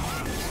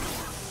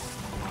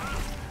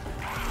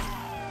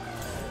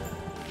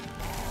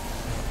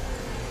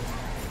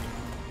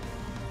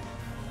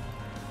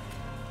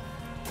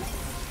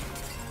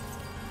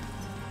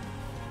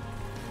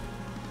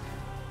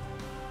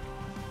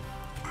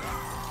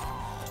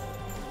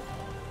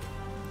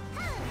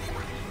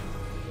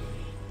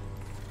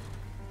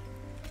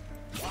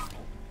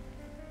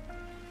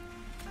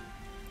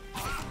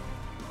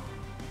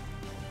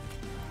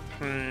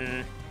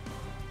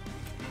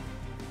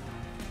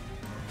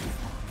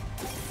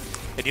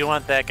 I do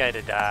want that guy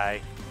to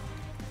die.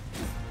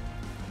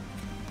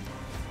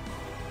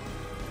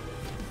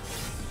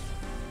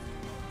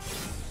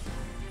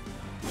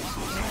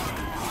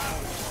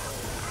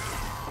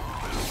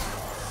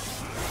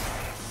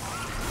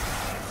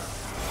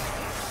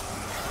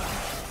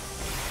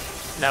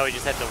 Now we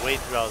just have to wait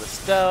through all the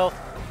stealth.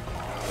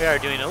 We are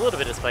doing a little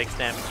bit of spikes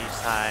damage each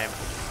time.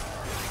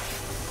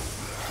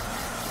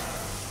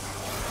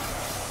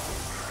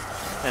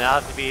 And I'll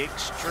have to be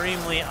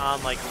extremely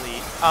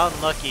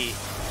unlucky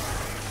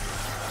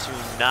to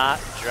not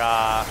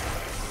draw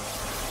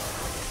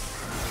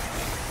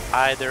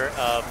either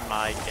of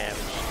my damage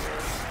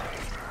shields.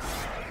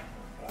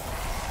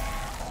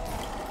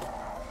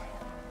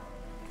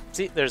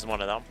 See, there's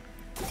one of them.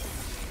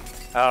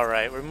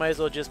 Alright, we might as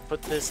well just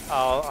put this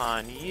all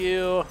on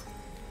you.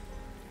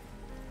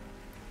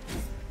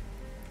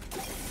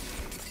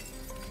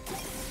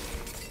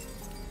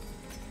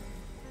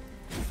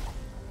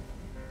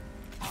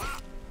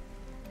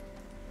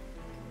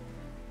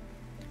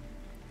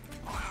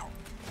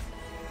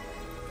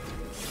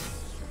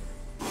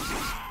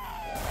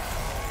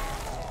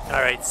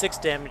 Alright, 6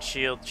 damage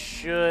shield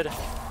should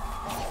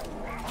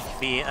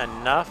be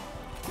enough.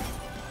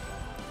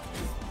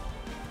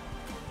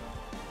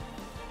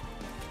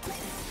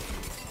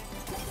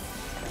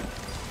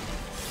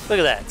 Look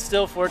at that,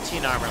 still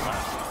 14 armor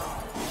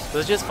left. I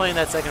was just playing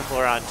that second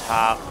floor on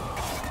top,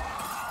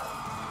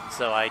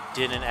 so I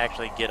didn't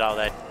actually get all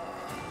that,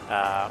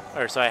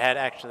 so I had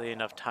actually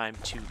enough time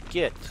to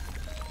get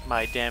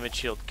my damage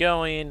shield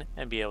going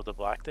and be able to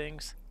block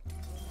things.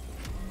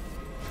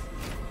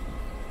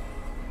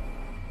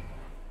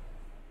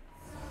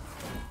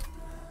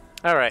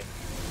 Alright,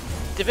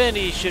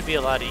 Divinity should be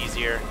a lot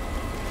easier.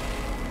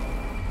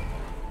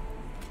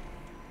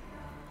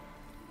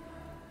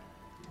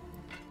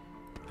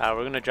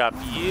 We're going to drop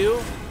you,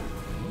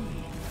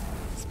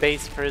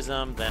 Space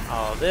Prism, then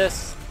all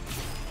this.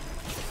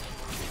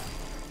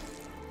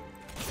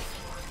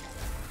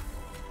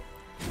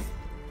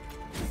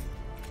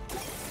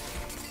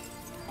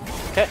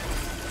 Okay.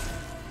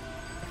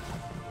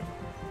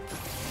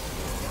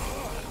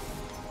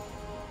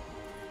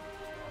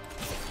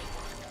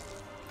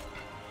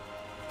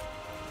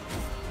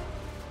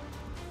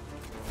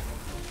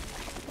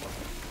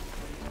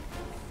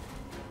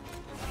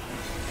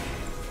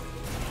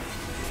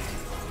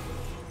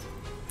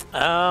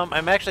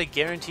 I'm actually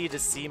guaranteed to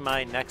see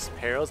my next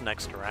perils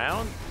next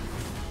round.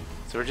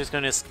 So we're just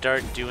going to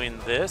start doing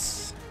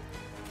this.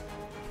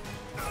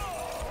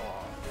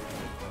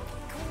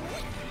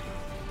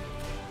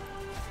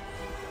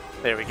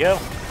 There we go.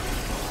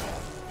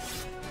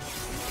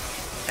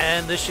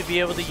 And this should be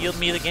able to yield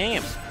me the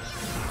game.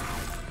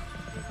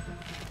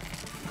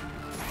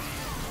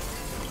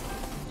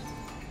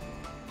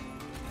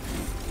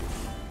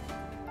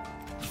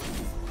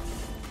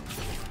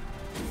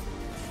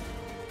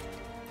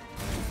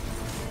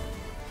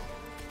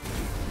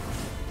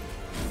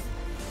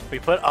 We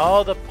put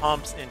all the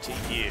pumps into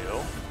you,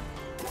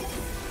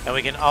 and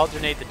we can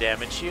alternate the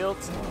damage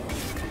shields.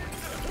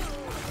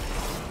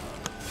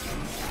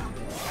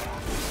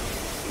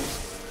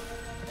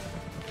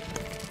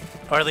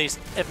 Or at least,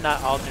 if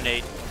not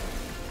alternate,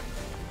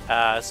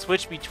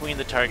 switch between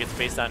the targets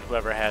based on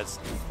whoever has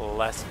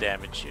less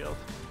damage shield.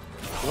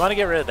 We want to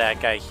get rid of that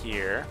guy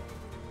here.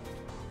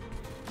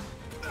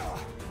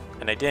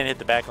 And I didn't hit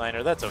the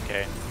backliner, that's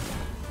okay.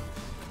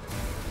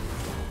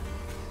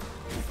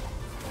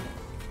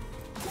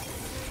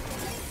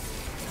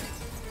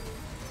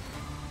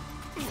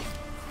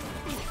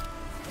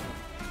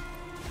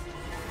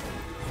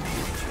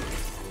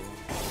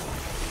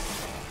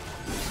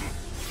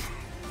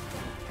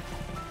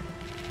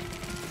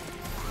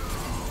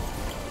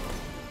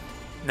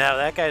 Now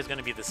that guy is going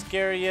to be the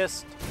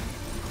scariest.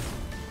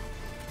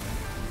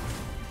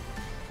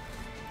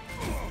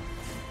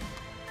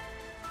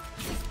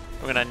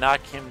 We're going to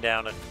knock him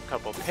down a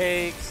couple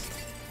pegs.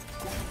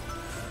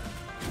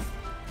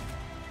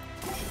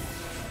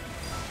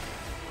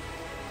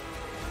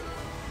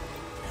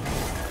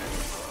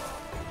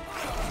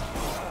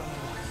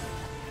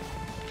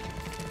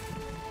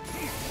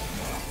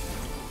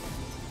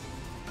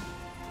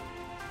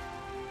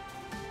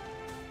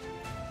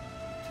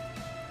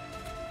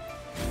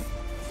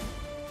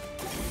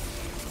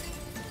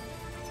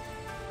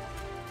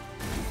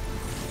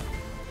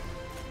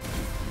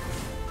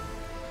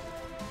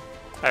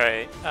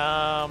 Alright,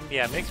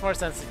 yeah, it makes more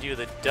sense to do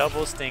the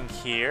double sting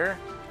here.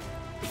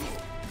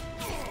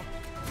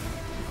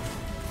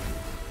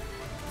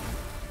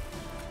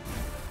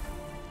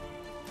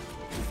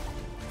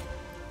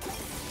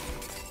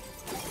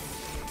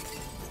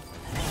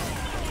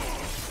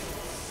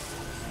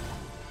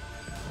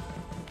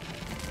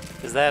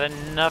 Is that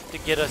enough to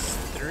get us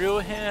through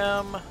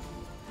him?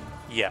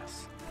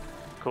 Yes.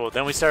 Cool,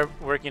 then we start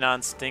working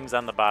on stings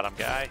on the bottom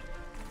guy.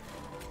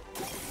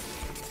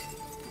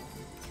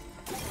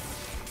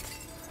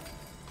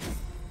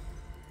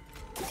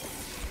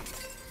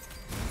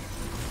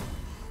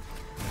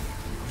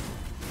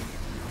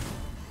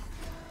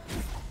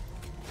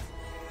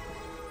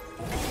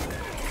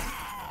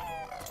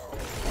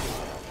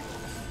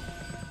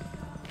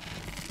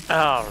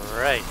 All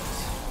right.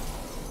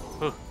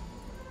 Whew.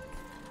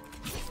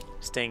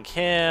 Sting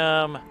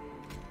him.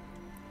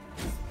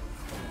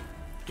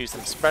 Do some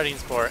spreading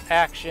spore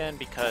action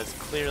because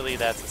clearly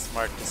that's a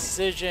smart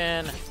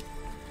decision.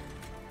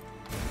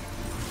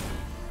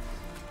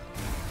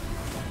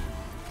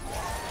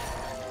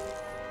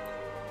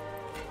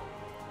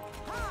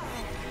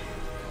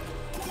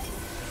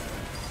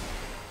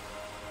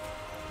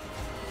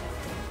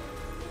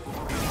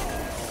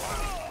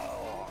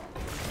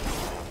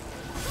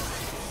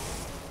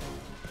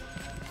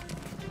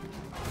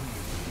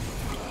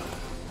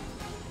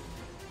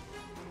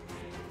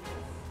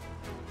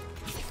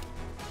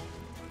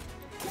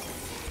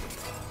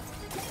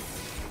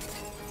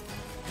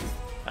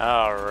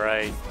 All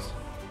right.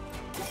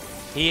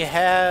 He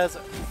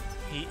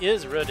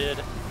is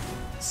rooted,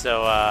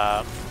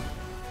 so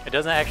it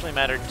doesn't actually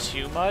matter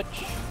too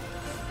much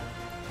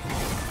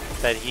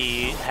that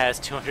he has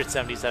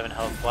 277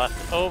 health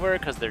left over,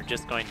 because they're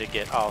just going to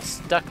get all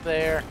stuck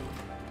there.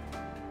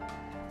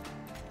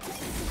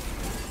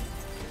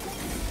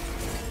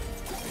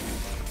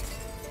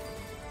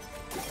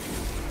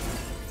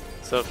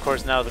 So of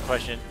course now the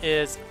question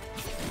is,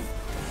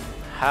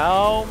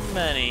 how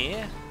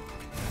many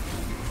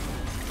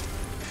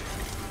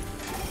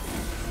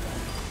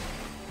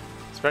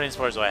spreading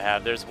spores do I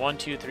have? There's 1,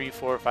 2, 3,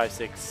 4, 5,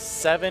 6,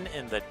 7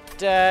 in the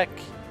deck.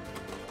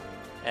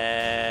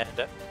 And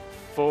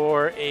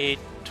 4, 8,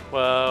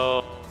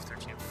 12,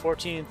 13,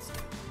 14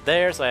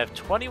 there. So I have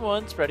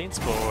 21 spreading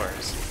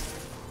spores.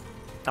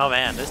 Oh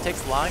man, this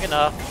takes long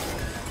enough.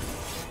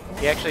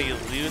 He actually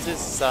loses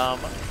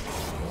some.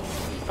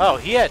 Oh,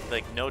 he had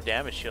like no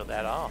damage shield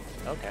at all.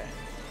 Okay.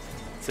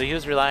 So he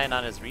was relying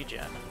on his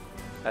regen.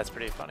 That's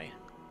pretty funny.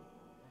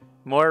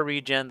 More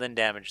regen than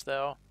damage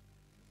though.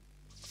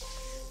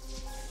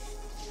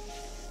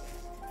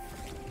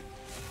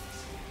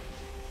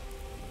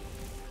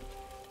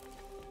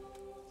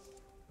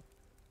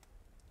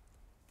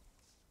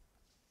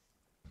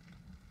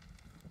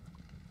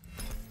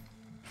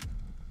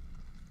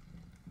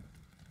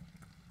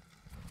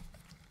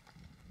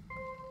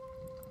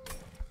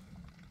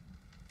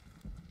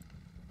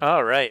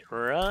 All right,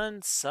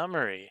 run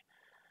summary.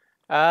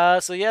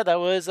 So yeah, that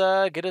was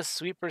get a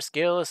sweeper,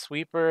 scale a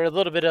sweeper, a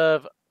little bit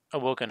of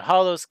Awoken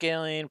Hollow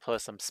scaling,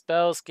 plus some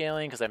spell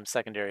scaling, because I'm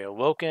secondary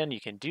Awoken.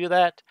 You can do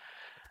that.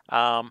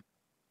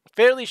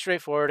 Fairly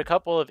straightforward. A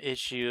couple of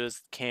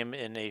issues came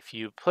in a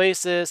few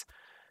places.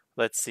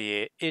 Let's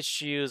see.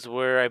 Issues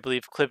were, I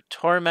believe, clipped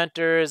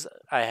Tormenters.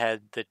 I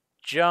had the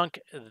junk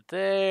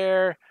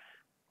there.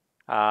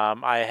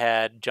 I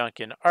had junk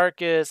in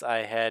Archus,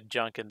 I had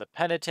junk in the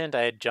Penitent,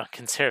 I had junk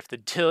in Seraph the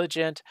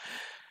Diligent.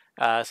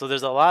 So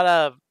there's a lot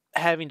of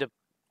having to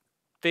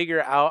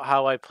figure out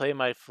how I play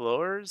my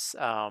floors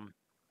to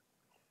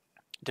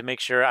make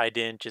sure I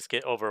didn't just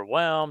get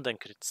overwhelmed and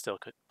could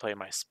play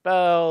my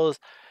spells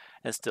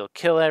and still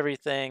kill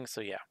everything.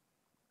 So yeah.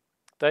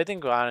 So I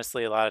think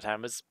honestly a lot of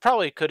times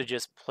probably could have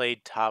just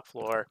played top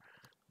floor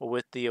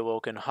with the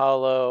Awoken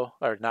Hollow,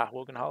 or not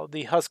Awoken Hollow,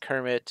 the Husk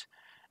Hermit,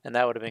 and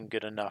that would have been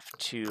good enough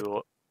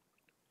to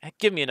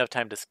give me enough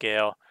time to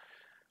scale.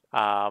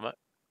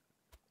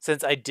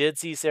 Since I did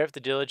see Seraph the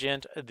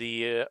Diligent,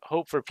 the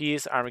Hope for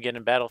Peace,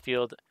 Armageddon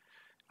Battlefield,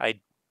 I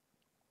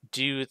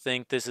do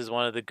think this is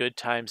one of the good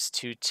times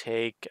to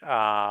take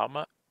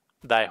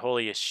Thy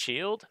Holiest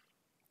Shield,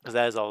 because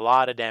that is a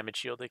lot of damage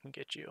shield they can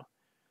get you.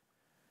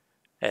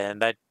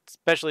 And that,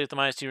 especially if the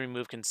 -2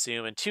 remove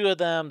consume, and 2 of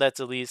them,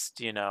 that's at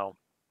least,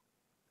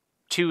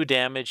 2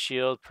 damage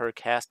shield per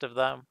cast of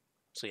them.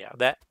 So yeah,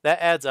 that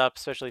adds up,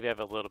 especially if you have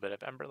a little bit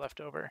of Ember left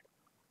over.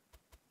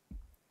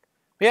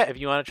 But yeah, if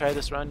you want to try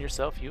this run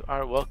yourself, you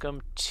are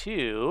welcome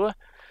to.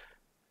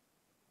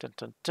 Dun,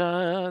 dun,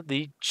 dun.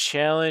 The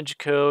challenge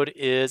code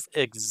is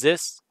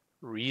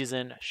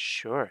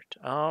ExistsReasonShort.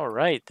 All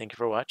right, thank you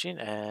for watching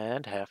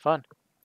and have fun.